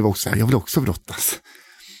kvart och jag blev också här, jag vill också brottas.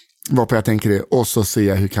 Varpå jag tänker det, och så ser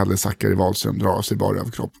jag hur Kalle Zackari Wahlström drar sig bara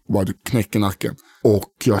över kropp och bara knäcker nacken.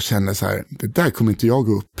 Och jag känner så här, det där kommer inte jag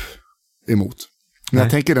gå upp emot. När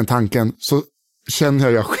jag tänker den tanken så känner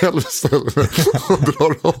jag själv och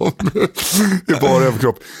drar av mig i bara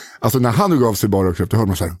överkropp. Alltså när han gav sig bara överkropp, då hörde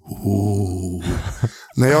man så här.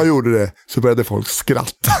 När jag gjorde det så började folk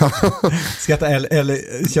skratta. Skratta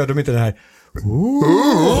eller körde de inte det här?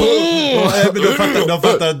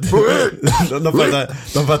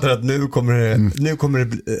 De fattar att nu kommer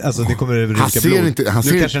det, alltså det kommer det ryka blod.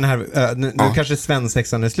 Nu kanske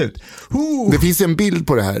svensexan är slut. Det finns en bild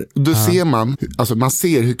på det här. Då ser man, alltså man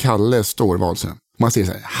ser hur Kalle står i valsen. Man ser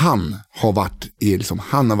så här, han har varit i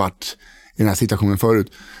den här situationen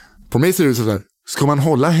förut. På mig ser det ut så här, ska man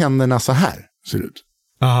hålla händerna så här, ser det ut.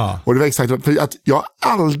 Aha. Och det var exakt, för att jag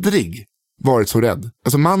aldrig varit så rädd.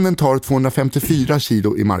 Alltså mannen tar 254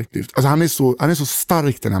 kilo i marklyft. Alltså han är så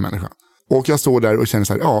stark, den här människan. Och jag står där och känner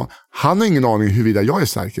så här, ja, han har ingen aning huruvida jag är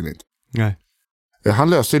stark eller inte. Nej. Han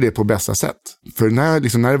löser det på bästa sätt. För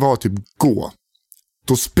när det var typ gå,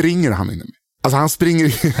 då springer han in i mig. Alltså han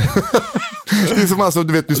springer det är som alltså,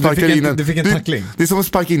 du vet, du sparkar in du fick en tackling. Det är som att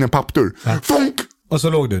sparka in en pappdörr. Ja. Funk! Och så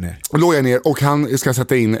låg du ner. Och låg jag ner och han ska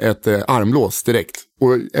sätta in ett armlås direkt.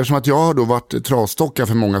 Och eftersom att jag har då varit trasstockar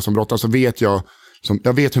för många som brottar, så vet jag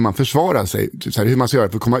vet hur man försvarar sig. Typ så här, hur man ska göra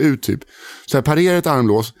för att komma ut typ. Så jag parerar ett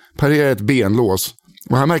armlås, parerar ett benlås.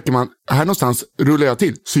 Och här märker man, här någonstans rullar jag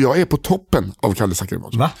till. Så jag är på toppen av Kalle Zackari.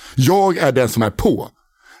 Va? Jag är den som är på.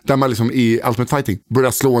 Där man liksom i Ultimate Fighting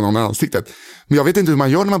börjar slå någon i ansiktet. Men jag vet inte hur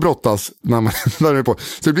man gör när man brottas. När man är på.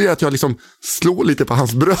 Så det blir att jag liksom slår lite på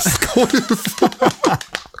hans bröstkorg.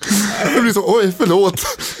 Det blir så, oj förlåt.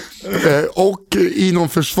 Och i någon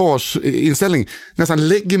försvarsinställning nästan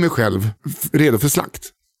lägger mig själv redo för slakt.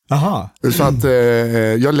 Aha. Så att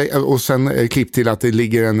och sen klipp till att det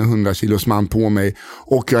ligger en 100 kilos man på mig.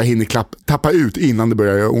 Och jag hinner tappa ut innan det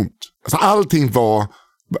börjar göra ont. Alltså allting var,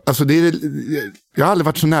 alltså jag har aldrig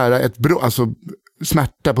varit så nära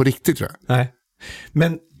smärta på riktigt, tror jag. Nej.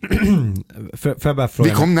 Men för jag bara fråga.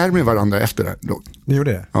 Vi kom närmare varandra efter det då. Ni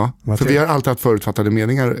gjorde det? Ja, för vi har alltid haft förutfattade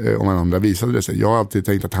meningar om varandra, visade det sig. Jag har alltid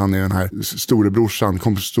tänkt att han är den här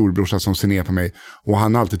storebrorsan som ser ner på mig. Och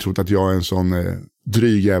han har alltid trott att jag är en sån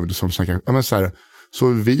dryg jävel som snackar. Ja, men så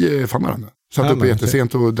vi fann varandra. Satt uppe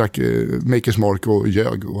jättesent och drack Makers Mark och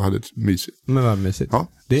ljög och hade ett mysigt. Men vad mysigt. Ja.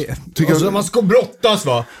 Alltså man ska brottas,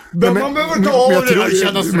 va? Man behöver ta av det där,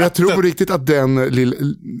 känna smärtan. Men jag tror på riktigt att den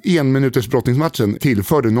 1 minuters brottningsmatchen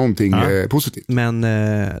tillförde någonting positivt. Men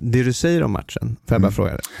det du säger om matchen, får jag bara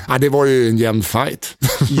fråga dig? Ja, det var ju en jämn fight.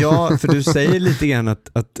 Ja, för du säger lite grann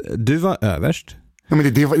att du var överst. Ja, men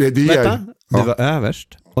det du var överst.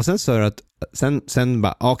 Och sen sa du att sen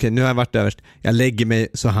bara, okej, nu har jag varit överst. Jag lägger mig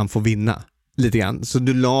så han får vinna. Lite grann. Så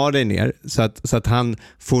du la dig ner så att han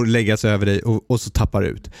får lägga sig över dig och så tappar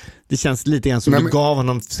ut. Det känns lite grann som du gav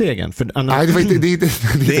honom segern. För annars, nej, det var inte,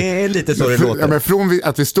 det är lite så det låter. Ja, men från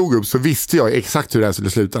att vi stod upp så visste jag exakt hur det här skulle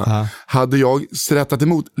sluta. Aha. Hade jag strättat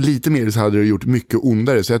emot lite mer så hade det gjort mycket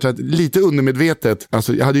ondare. Så jag tror att lite undermedvetet,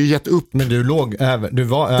 alltså jag hade ju gett upp. Men du låg över, du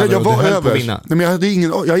var över jag var och du höll över. På att vinna. Nej, men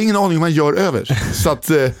jag har ingen aning hur man gör över. Så att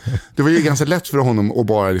det var ju ganska lätt för honom att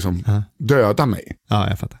bara liksom döda mig. Ja,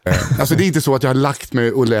 jag fattar. Alltså det är inte så att jag har lagt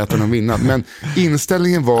mig och lät honom vinna. Men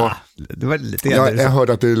inställningen var... Det var lite jag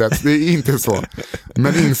hörde att det lät. Det är inte så.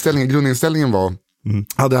 Men grundinställningen var...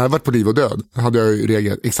 Hade det här varit på liv och död hade jag ju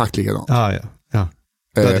reagerat exakt likadant. Ja.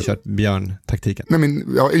 Du hade kört björntaktiken. Nej,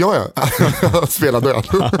 men ja. Jag spelar död.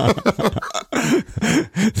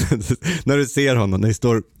 När du ser honom, när ni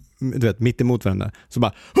står mitt emot varandra, så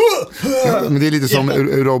bara... Ja, men det är lite som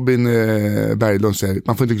Robin Berglund säger.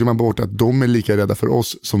 Man får inte glömma bort att de är lika rädda för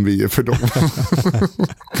oss som vi är för dem.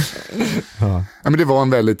 Ja, men det var en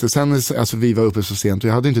väldigt... Sen, alltså, vi var uppe så sent och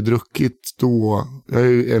jag hade inte druckit då. Jag har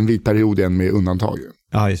ju en vit period igen med undantag.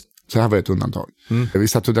 Ja, just. Så här var ett undantag. Vi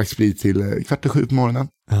satt och drack sprit till 6:45 på morgonen.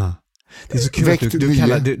 Ja. Det är så kul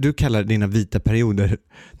att du kallar dina vita perioder,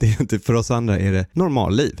 det är inte, för oss andra är det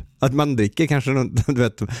normalliv. Att man dricker kanske, du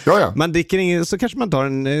vet, man dricker inget, så kanske man tar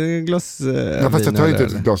en glas vin. Fast jag tar inte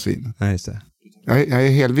ett glas vin. Nej, just det. Jag är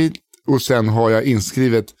helvit och sen har jag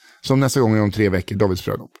inskrivet, som nästa gång om 3 veckor, Davids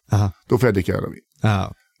bröllop. Då får jag dricka öl och vin.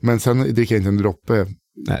 Aha. Men sen dricker jag inte en droppe.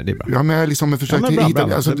 Nej, det är bra. Ja, men jag liksom försöker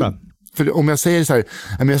hitta... Alltså, för om jag säger så här,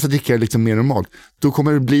 men jag ska dricka liksom mer normalt, då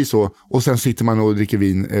kommer det bli så, och sen sitter man och dricker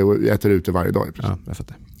vin och äter ute varje dag. Ja, jag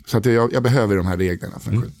fattar. Så att jag behöver de här reglerna.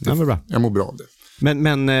 Bra. Jag mår bra av det.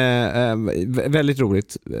 Men väldigt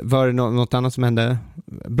roligt. Var det något annat som hände?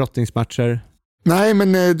 Brottningsmatcher? Nej,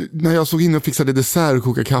 men när jag såg in och fixade dessert och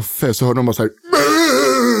kokade kaffe så hörde de bara så här...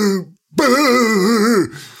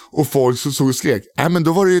 Och folk så såg och skrek. Men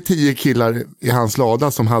då var det ju 10 killar i hans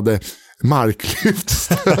lada som hade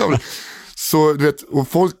marklyft. Så du vet, och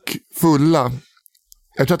folk fulla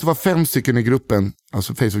Jag tror att det var 5 stycken i gruppen,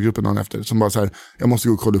 alltså Facebook-gruppen dagen efter, som bara så här, jag måste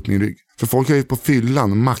gå och kolla upp min rygg. För folk har ju på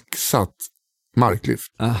fyllan maxat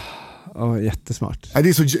marklyft. Jättesmart. Det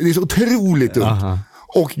är så otroligt dumt.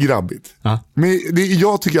 Och grabbigt. Men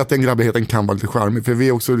jag tycker att den grabbigheten kan vara lite charmig. För vi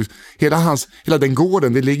är också, hela den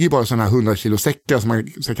gården, det ligger bara sådana här 100 kilo säckar som man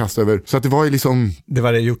ska kasta över. Så att det var ju liksom... Det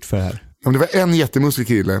var det gjort för det här. Det var en jättemuskel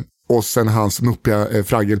kille och sen hans nuppiga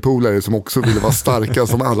fraggelpolare som också ville vara starka,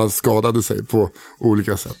 som alla skadade sig på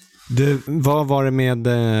olika sätt. Vad var det med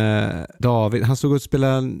David? Han stod och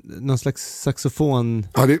spelade någon slags saxofon.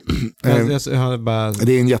 Ja, det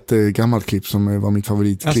är en jättegammal klipp som var mitt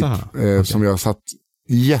favoritklipp. Okay. Som jag satt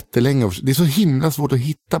jättelänge. Det är så himla svårt att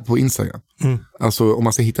hitta på Instagram. Alltså om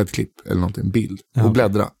man ska hitta ett klipp eller någonting, en bild och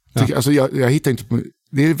bläddra. Alltså jag hittar inte på,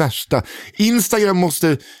 det är det värsta. Instagram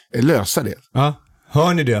måste lösa det. Ja,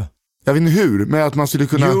 hör ni det? Jag vet inte hur, men att man skulle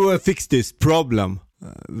kunna... You fix this problem.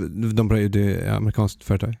 Det är amerikanskt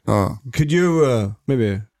företag. Could you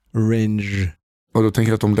maybe arrange... Och då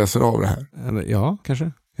tänker jag att de läser av det här. Ja,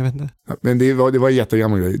 kanske. Jag vet inte. Ja, men det var en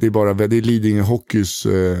jättegammal grej. Det är Lidingö Hockeys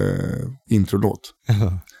introlåt.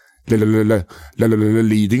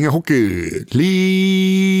 Lidingö Hockey.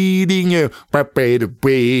 Lidingö.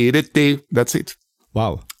 That's it.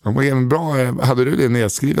 Wow. De var även bra. Hade du det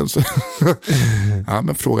nedskriven så... Ja,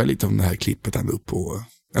 men fråga lite om det här klippet han upp på...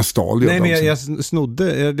 Jag stal det. Nej, men jag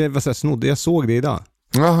snodde. Jag såg det idag.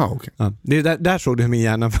 Jaha, okej. Ja, där såg du hur min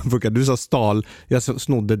hjärna funkar. Du sa stal, jag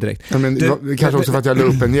snodde direkt. Ja, men kanske också för att jag la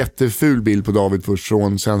upp en jätteful bild på David först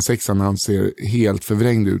från sexan när han ser helt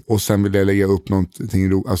förvrängd ut. Och sen ville jag lägga upp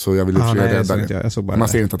någonting alltså jag ville försöka rädda det. Jag såg bara man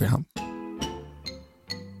ser inte att det är han.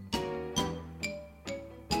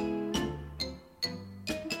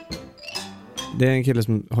 Det är en kille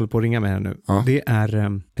som håller på att ringa med här nu. Ja. Det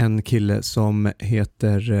är en kille som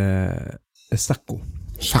heter Sacco.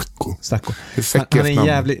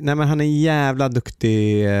 Han är en jävla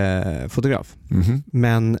duktig fotograf. Mm-hmm.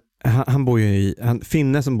 Men han bor ju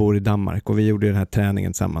finne som bor i Danmark och vi gjorde den här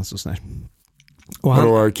träningen tillsammans och sådär. Och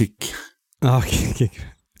han kick. Ja, kick.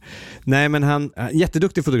 Nej, men han är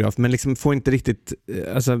jätteduktig fotograf, men liksom får inte riktigt,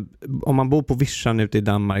 alltså om man bor på Vischan ute i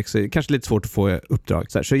Danmark så är det kanske lite svårt att få uppdrag.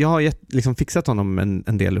 Så jag har liksom fixat honom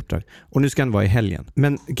en del uppdrag. Och nu ska han vara i helgen.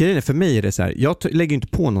 Men grejen är, för mig är det så här, jag lägger inte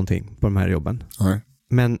på någonting på de här jobben. Nej.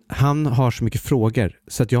 Men han har så mycket frågor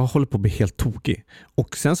så att jag håller på att bli helt tokig.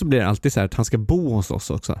 Och sen så blir det alltid så här att han ska bo hos oss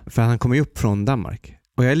också. För han kommer ju upp från Danmark.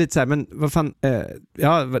 Och jag är lite så här, men vad fan,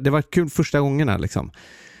 det var kul första gångerna liksom.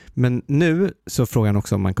 Men nu så frågar han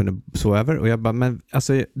också om man kunde sova över. Och jag bara, men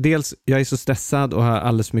alltså dels, jag är så stressad och har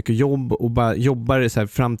alldeles för mycket jobb och bara jobbar så här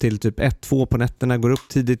fram till typ 1-2 på nätterna, går upp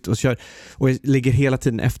tidigt och kör. Och jag ligger hela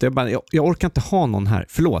tiden efter. Jag bara, jag orkar inte ha någon här.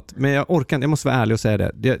 Förlåt, men jag måste vara ärlig och säga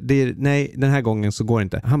det. Nej, den här gången så går det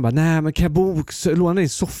inte. Han bara, nej men kan jag låna din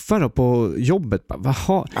soffa då på jobbet? Bara,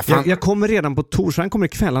 jag kommer redan på torsdag, han kommer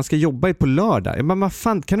ikväll, han ska jobba på lördag. Jag bara, vad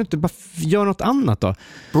fan, kan du inte bara göra något annat då?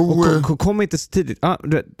 Och kom inte så tidigt. Ja,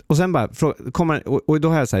 du vet. Och sen bara och då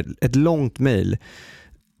har jag så här, ett långt mejl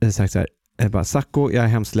sagt så här, bara, Sacco, jag är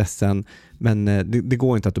hemskt ledsen men det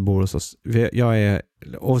går inte att du bor hos oss. Jag är,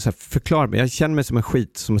 och så här, förklar mig, jag känner mig som en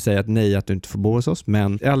skit som att säga att nej, att du inte får bo hos oss,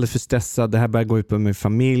 men jag är alldeles för stressad, det här börjar gå ut på min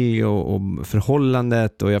familj och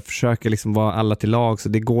förhållandet och jag försöker liksom vara alla till lag så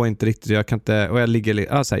det går inte riktigt, jag kan inte, och jag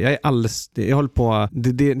ligger, så här, jag är alldeles, jag håller på,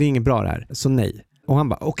 det är inget bra det här, så nej. Och han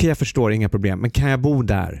bara, okej, jag förstår, inga problem, men kan jag bo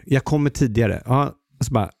där? Jag kommer tidigare. Ja,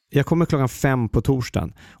 så bara, jag kommer 5:00 på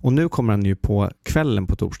torsdagen. Och nu kommer han ju på kvällen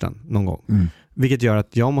på torsdagen någon gång. Mm. Vilket gör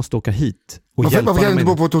att jag måste åka hit och hjälpa honom. Varför kan han inte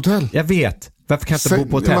bo på ett hotell? Jag vet. Varför kan jag inte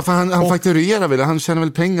bo på hotell? Varför han fakturerar väl? Han tjänar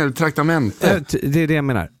väl pengar, traktamente. Det är det jag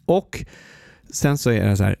menar. Och sen så är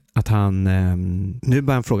det så här att han nu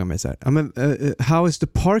börjar han fråga mig så här, how is the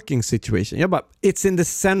parking situation? Jag bara, it's in the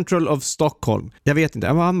central of Stockholm. Jag vet inte.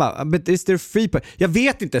 Han bara, but is there free parking? Jag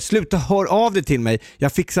vet inte. Sluta, hör av dig till mig. Jag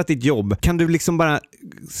har fixat ditt jobb. Kan du liksom bara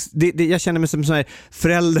jag känner mig som sån här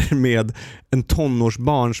förälder med en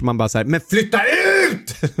tonårsbarn som man bara så här, men flytta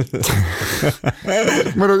ut!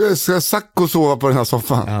 Men då ska Sacco sova på den här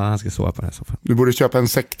soffan? Ja, han ska sova på den här soffan. Du borde köpa en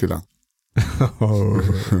säck till han.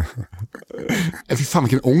 Jag fick fan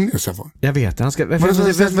vilken ångest jag får. Jag vet, han ska ni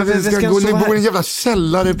bor i en jävla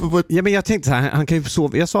källare på ett... Ja, men jag tänkte så här, han kan ju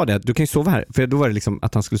sova. Jag sa det, att du kan ju sova här. För då var det liksom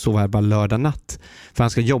att han skulle sova här bara lördag natt. För han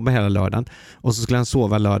ska jobba hela lördagen. Och så skulle han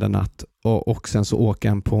sova lördag natt. Och sen så åker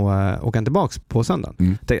han tillbaks på söndagen.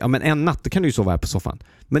 Tänkte, ja, men en natt, då kan du ju sova här på soffan.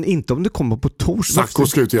 Men inte om du kommer på torsdag. Sacco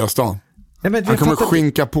slutar göra stan. Ja, han kommer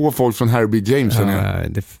skinka på folk från Harry B. James.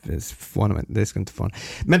 Det ska inte få han.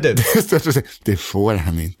 Men du. Det får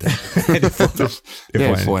han inte.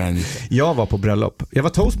 det får han inte. Jag var på bröllop. Jag var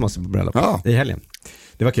toastmaster på bröllop i helgen.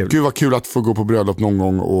 Det var kul. Gud vad kul att få gå på bröllop någon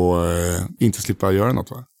gång och inte slippa göra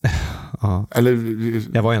något, va? Ja. Eller,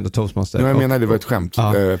 jag var ju ändå toastmaster. Jag menar det var ett skämt.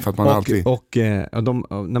 Ja. För att man alltid... Och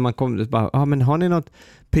när man kom, bara, men har ni något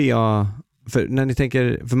PA... För när ni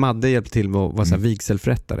tänker, för Madde hjälpte till med att vara så här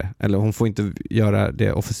vigselförrättare. Eller hon får inte göra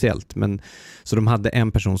det officiellt. Men, så de hade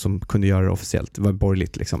en person som kunde göra det officiellt. Det var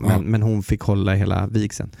borgerligt liksom. Men hon fick hålla hela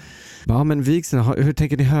vigseln. Ja, men vigseln, hur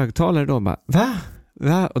tänker ni högtalare då? Bara, va?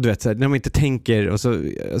 Och du vet, så här, när man inte tänker och så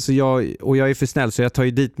jag är för snäll så jag tar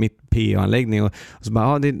ju dit mitt PA-anläggning och så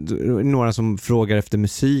bara, det är några som frågar efter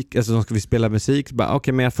musik, alltså de ska vi spela musik, så bara,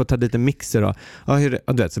 okej, men jag får ta dit en mixer då.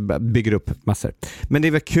 Och du vet, så bygger upp massor. Men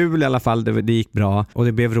det var kul i alla fall, det gick bra och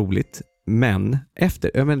det blev roligt. Men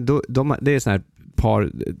efter, det är sån här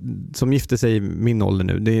par som gifter sig i min ålder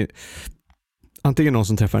nu. Det är antingen någon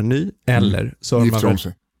som träffar en ny eller så har gifter de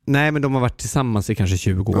sig. Nej, men de har varit tillsammans i kanske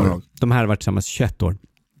 20 år. Ja. De här har varit tillsammans i 21 år.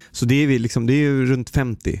 Så det är ju runt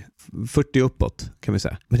 50, 40 uppåt kan vi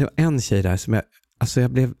säga. Men det var en tjej där som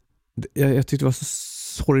jag tyckte det var så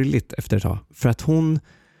sorgligt efter ett tag. För att hon,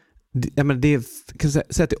 kan säga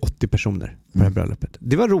att det är 80 personer på det här bröllopet.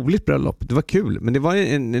 Det var roligt bröllop, det var kul, men det var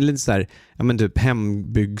en lite så här, typ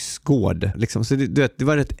hembygdsgård liksom. Så det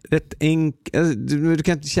var rätt enkelt,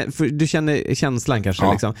 du känner känslan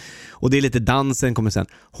kanske liksom. Och det är lite dansen kommer sen.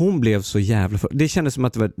 Hon blev så jävla det kändes som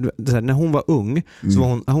att det var så här, när hon var ung så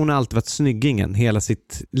var hon har alltid varit snyggingen hela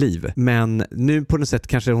sitt liv. Men nu på något sätt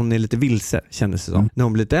kanske hon är lite vilse, kändes det som. När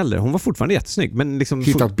hon blev lite äldre, hon var fortfarande jättesnygg, men liksom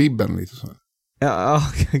hittat bibben lite så. Ja,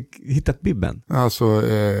 hittat bibben. Alltså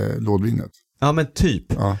lådvinet. Ja, men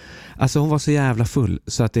typ. Ja. Alltså hon var så jävla full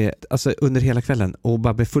så att det, alltså under hela kvällen och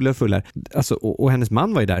bara blev fullare. Alltså, och hennes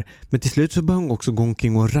man var ju där. Men till slut så började hon också gå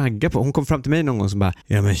omkring och ragga på. Hon kom fram till mig någon gång som bara,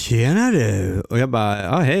 ja men tjena du. Och jag bara,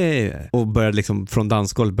 ja hej. Och började liksom från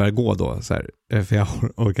dansgolvet börja gå då så här. För jag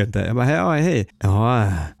orkar inte. Jag bara, hej.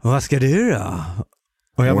 Ja, vad ska du då?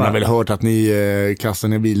 Och hon har väl hört att ni kastar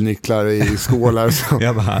ner bilnycklar i skålar. Så.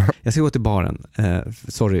 Jag ska gå till baren.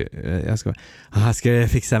 Sorry, jag ska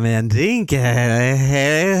fixa mig en drink.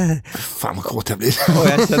 Fan vad kåt jag blir. Och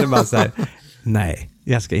jag kände bara så här, nej,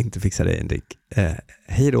 jag ska inte fixa dig en drink.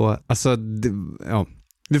 Hej då. Alltså,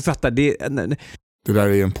 du fattar. Det där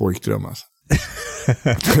är en pojkdröm alltså.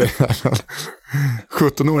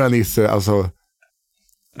 17-åriga Nisse, alltså...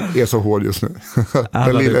 är så hård just nu.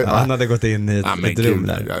 Han hade gått in i ett rum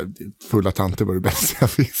där. Fulla tanter var det bästa jag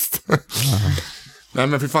visste. Nej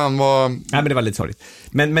men för fan var... Nej men det var lite sorgligt.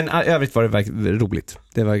 Men övrigt var det roligt.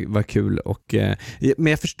 Det var kul och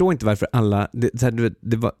men jag förstår inte varför alla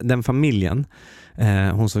det var den familjen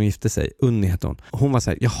hon som gifte sig, Unni hette hon var så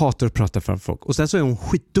här, jag hatar att prata framför folk. Och sen så är hon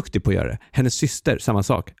skitduktig på att göra det. Hennes syster, samma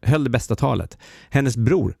sak. Höll det bästa talet. Hennes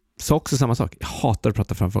bror sa också samma sak. Jag hatar att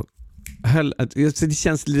prata framför folk. Det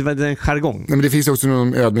känns lite en jargong. Nej, men det finns också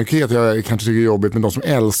någon ödmjukhet jag kanske tycker är jobbigt, men de som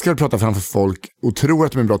älskar att prata framför folk och tror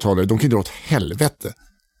att de är en bra talare, de kan dra åt helvete.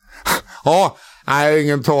 Ja, nej,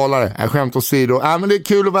 ingen talare. Jag skämt åsido. Men det är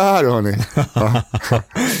kul att vara här, hörni.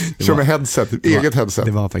 Kör med headset, eget headset.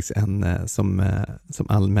 Det var faktiskt en som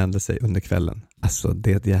anmälde sig under kvällen. Alltså,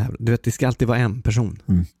 du vet, det ska alltid vara en person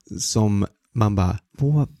som man bara,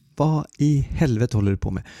 vad i helvete håller du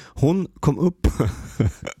på med? Hon kom upp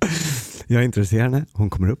jag är intresserad henne, hon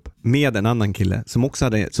kommer upp med en annan kille som också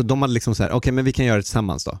hade, så de hade liksom så här, okej, men vi kan göra det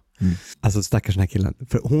tillsammans då. Alltså stackars den här killen,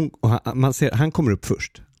 för man ser, han kommer upp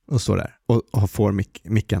först och står där och får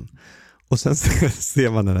micken och sen ser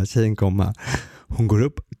man den här tjejen komma, hon går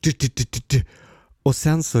upp och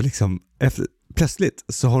sen så liksom plötsligt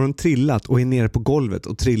så har hon trillat och är nere på golvet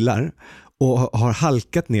och trillar och har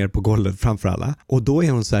halkat ner på golvet framför alla. Och då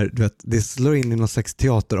är hon så här, du vet, det slår in i någon slags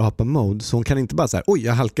teaterapa-mode. Så hon kan inte bara så här, oj,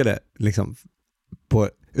 jag halkade liksom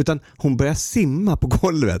utan hon börjar simma på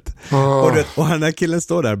golvet. Och den här killen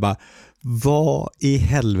står där och bara, vad i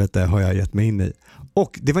helvete har jag gett mig in i?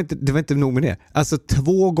 Och det var inte nog med det. Alltså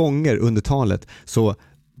 2 gånger under talet så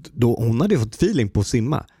då hon hade fått feeling på att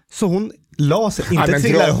simma. Så hon la sig,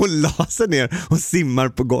 hon la sig ner och simmar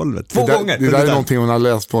på golvet 2 gånger. Det där är någonting hon har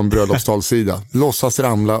läst på en bröllopstalsida. Låtsas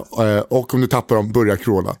ramla och om du tappar dem, börja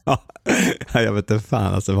kråla. Jag vet inte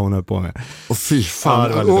fan alltså vad hon höll på med. Och fy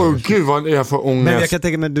fan, gud vad jag får ångest. Men jag kan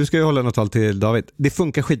tänka mig, du ska ju hålla något tal till David. Det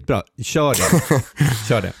funkar skitbra, kör det.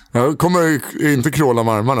 Kör det. Jag kommer inte kråla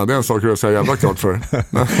med armarna, det är en sak jag säger jävla klart för.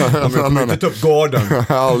 Jag kommer inte ta upp garden.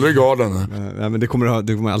 Aldrig garden. Ja, men det kommer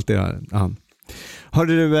alltid göra. Har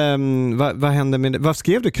du, vad hände med, vad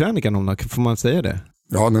skrev du krönikan om då? Får man säga det?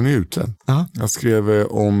 Ja, den är ute. Aha. Jag skrev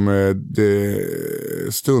om det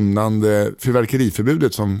stundande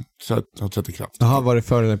fyrverkeriförbudet som har trätt i kraft. Jaha, var det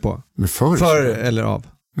för eller på? Men för eller av?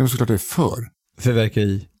 Nej, men såklart det är för.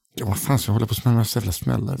 Fyrverkeri. Ja, vad fan ska jag hålla på att smälla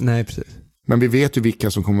smällar? Nej, precis. Men vi vet ju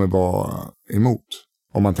vilka som kommer vara emot.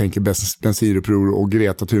 Om man tänker bensinuppror och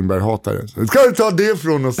Greta Thunberg-hatare. Ska du ta det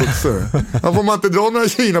från oss också? Ja, får man inte dra några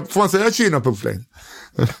får man säga Kina-puff längre?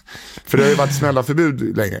 För det har ju varit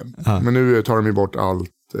smällarförbud länge. Men nu tar de ju bort allt.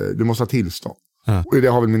 Du måste ha tillstånd. Och det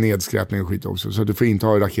har väl med nedskräpning och skit också. Så du får inte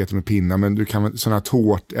ha raketer med pinnar. Men du kan sådana här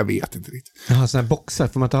tårt, jag vet inte riktigt. Jaha, sådana här boxar,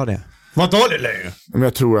 får man inte ha det? Får man inte ha det längre? Men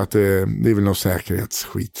jag tror att det är väl någon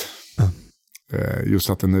säkerhetsskit. Just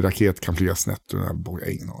att en raket kan flyga snett och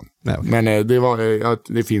jag ingen aning. Nej, okay. Men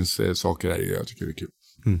det finns saker där jag tycker det är kul.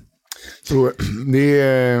 Så det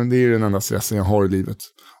är den enda stressen jag har i livet.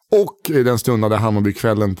 Och den stundade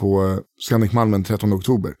Hammarbykvällen på Scandic Malmen 13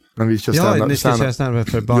 oktober. När vi kör ni ska köra stand-up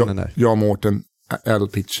för barnen där. Jag, Mårten,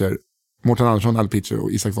 Mårten Andersson, Al Pitcher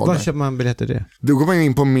och Isak Wahlberg. Var köper man biljetter det? Då går man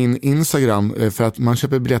in på min Instagram för att man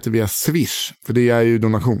köper biljetter via Swish. För det är ju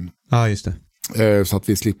donation. Ja, just det. Så att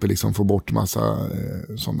vi slipper liksom få bort massa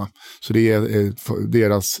sådana. Så det är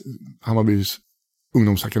deras Hammarbys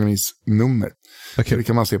ungdomsakademis nummer. Okay. Så det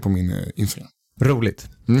kan man se på min Instagram. Roligt.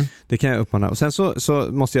 Det kan jag uppmana. Och sen så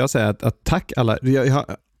måste jag säga att tack alla.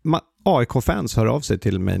 AIK-fans hör av sig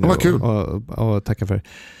till mig nu och tackar för.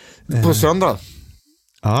 På söndag.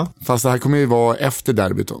 Ja. Fast det här kommer ju vara efter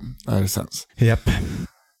derbyt då. När det sänds. Japp.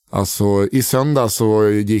 Alltså i söndag så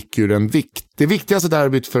gick ju det viktigaste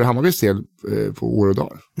derbyt för Hammarbys del på år och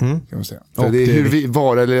dagar. Kan man säga. Och det är hur vi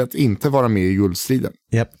var eller att inte vara med i guldstriden.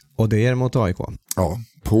 Japp. Och det är mot AIK. Ja.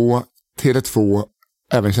 På Tele2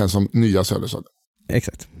 även känns som nya Södersöd.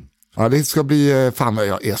 Exakt. Ja, det ska bli fan vad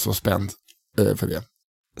jag är så spänd för det.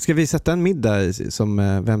 Ska vi sätta en middag som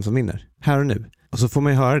vem som vinner? Här och nu. Och så får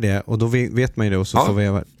man ju höra det och då vet man ju det och så får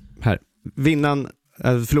vi här.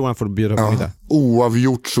 Förloraren får bjuda på middag.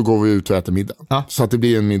 Oavgjort så går vi ut och äter middag. Så att det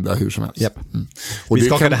blir en middag hur som helst. Yep. Och vi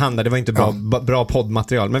skakade hand, det var inte bra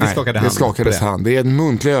poddmaterial, men vi skakade hand. Det skakades hand. Det är en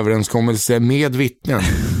muntlig överenskommelse med vittnen.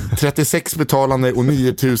 36 betalande och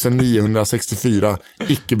 9964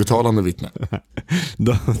 icke-betalande vittnen.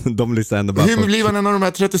 de lyssnar ändå bara. Hur blir man en av de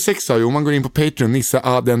här 36 då? Jo, man går in på Patreon,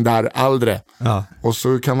 Nisse den där aldrig. Ja. Och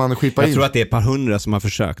så kan man skippa in. Jag tror att det är ett par hundra som har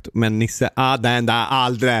försökt, men Nisse den där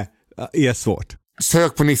aldrig är svårt.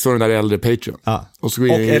 Sök på Nisse och den där äldre Patreon. Ja. Och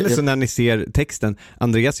eller så när ni ser texten.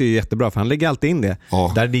 Andreas är ju jättebra för han lägger alltid in det.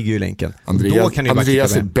 Ja. Där ligger ju länken.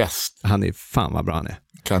 Andreas är bäst. Han är fan vad bra han är.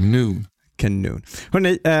 Kanon.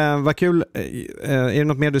 Hörrni, vad kul. Är det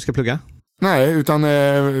något mer du ska plugga? Nej, utan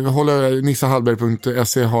håller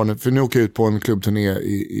nissahallberg.se har nu, för nu åker jag ut på en klubbturné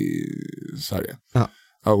i Sverige. Ja.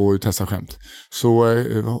 Och testa skämt. Så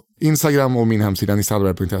Instagram och min hemsida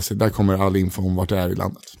nissahallberg.se, där kommer all info om vart det är i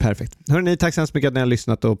landet. Perfekt. Hörrni, tack så hemskt mycket att ni har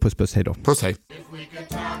lyssnat och puss, hej då. Puss, hej.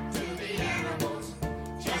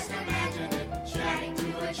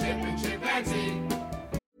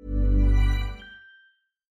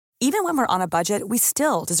 Even when we're on a budget, we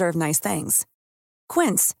still deserve nice things.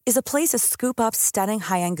 Quince is a place to scoop up stunning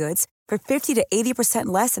high-end goods for 50 to 80%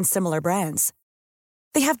 less than similar brands.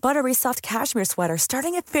 They have buttery soft cashmere sweaters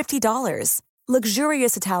starting at $50,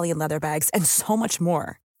 luxurious Italian leather bags, and so much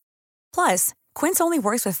more. Plus, Quince only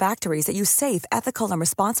works with factories that use safe, ethical, and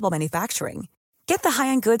responsible manufacturing. Get the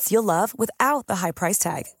high-end goods you'll love without the high price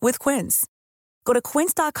tag with Quince. Go to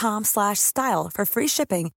quince.com/style for free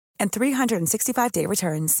shipping and 365-day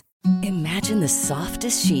returns. Imagine the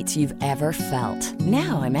softest sheets you've ever felt.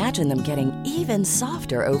 Now imagine them getting even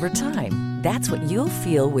softer over time. That's what you'll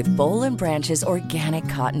feel with Boll & Branch's organic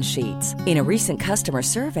cotton sheets. In a recent customer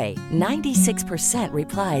survey, 96%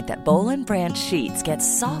 replied that Boll & Branch sheets get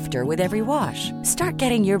softer with every wash. Start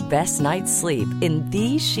getting your best night's sleep in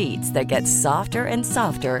these sheets that get softer and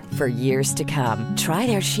softer for years to come. Try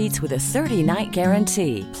their sheets with a 30-night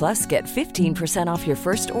guarantee. Plus, get 15% off your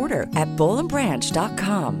first order at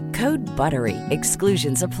bollandbranch.com. Code BUTTERY.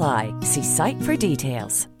 Exclusions apply. See site for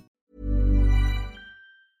details.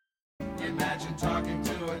 Imagine talking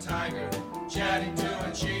to a tiger, chatting to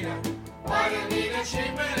a cheetah. Why do you need a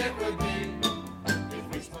sheep when it was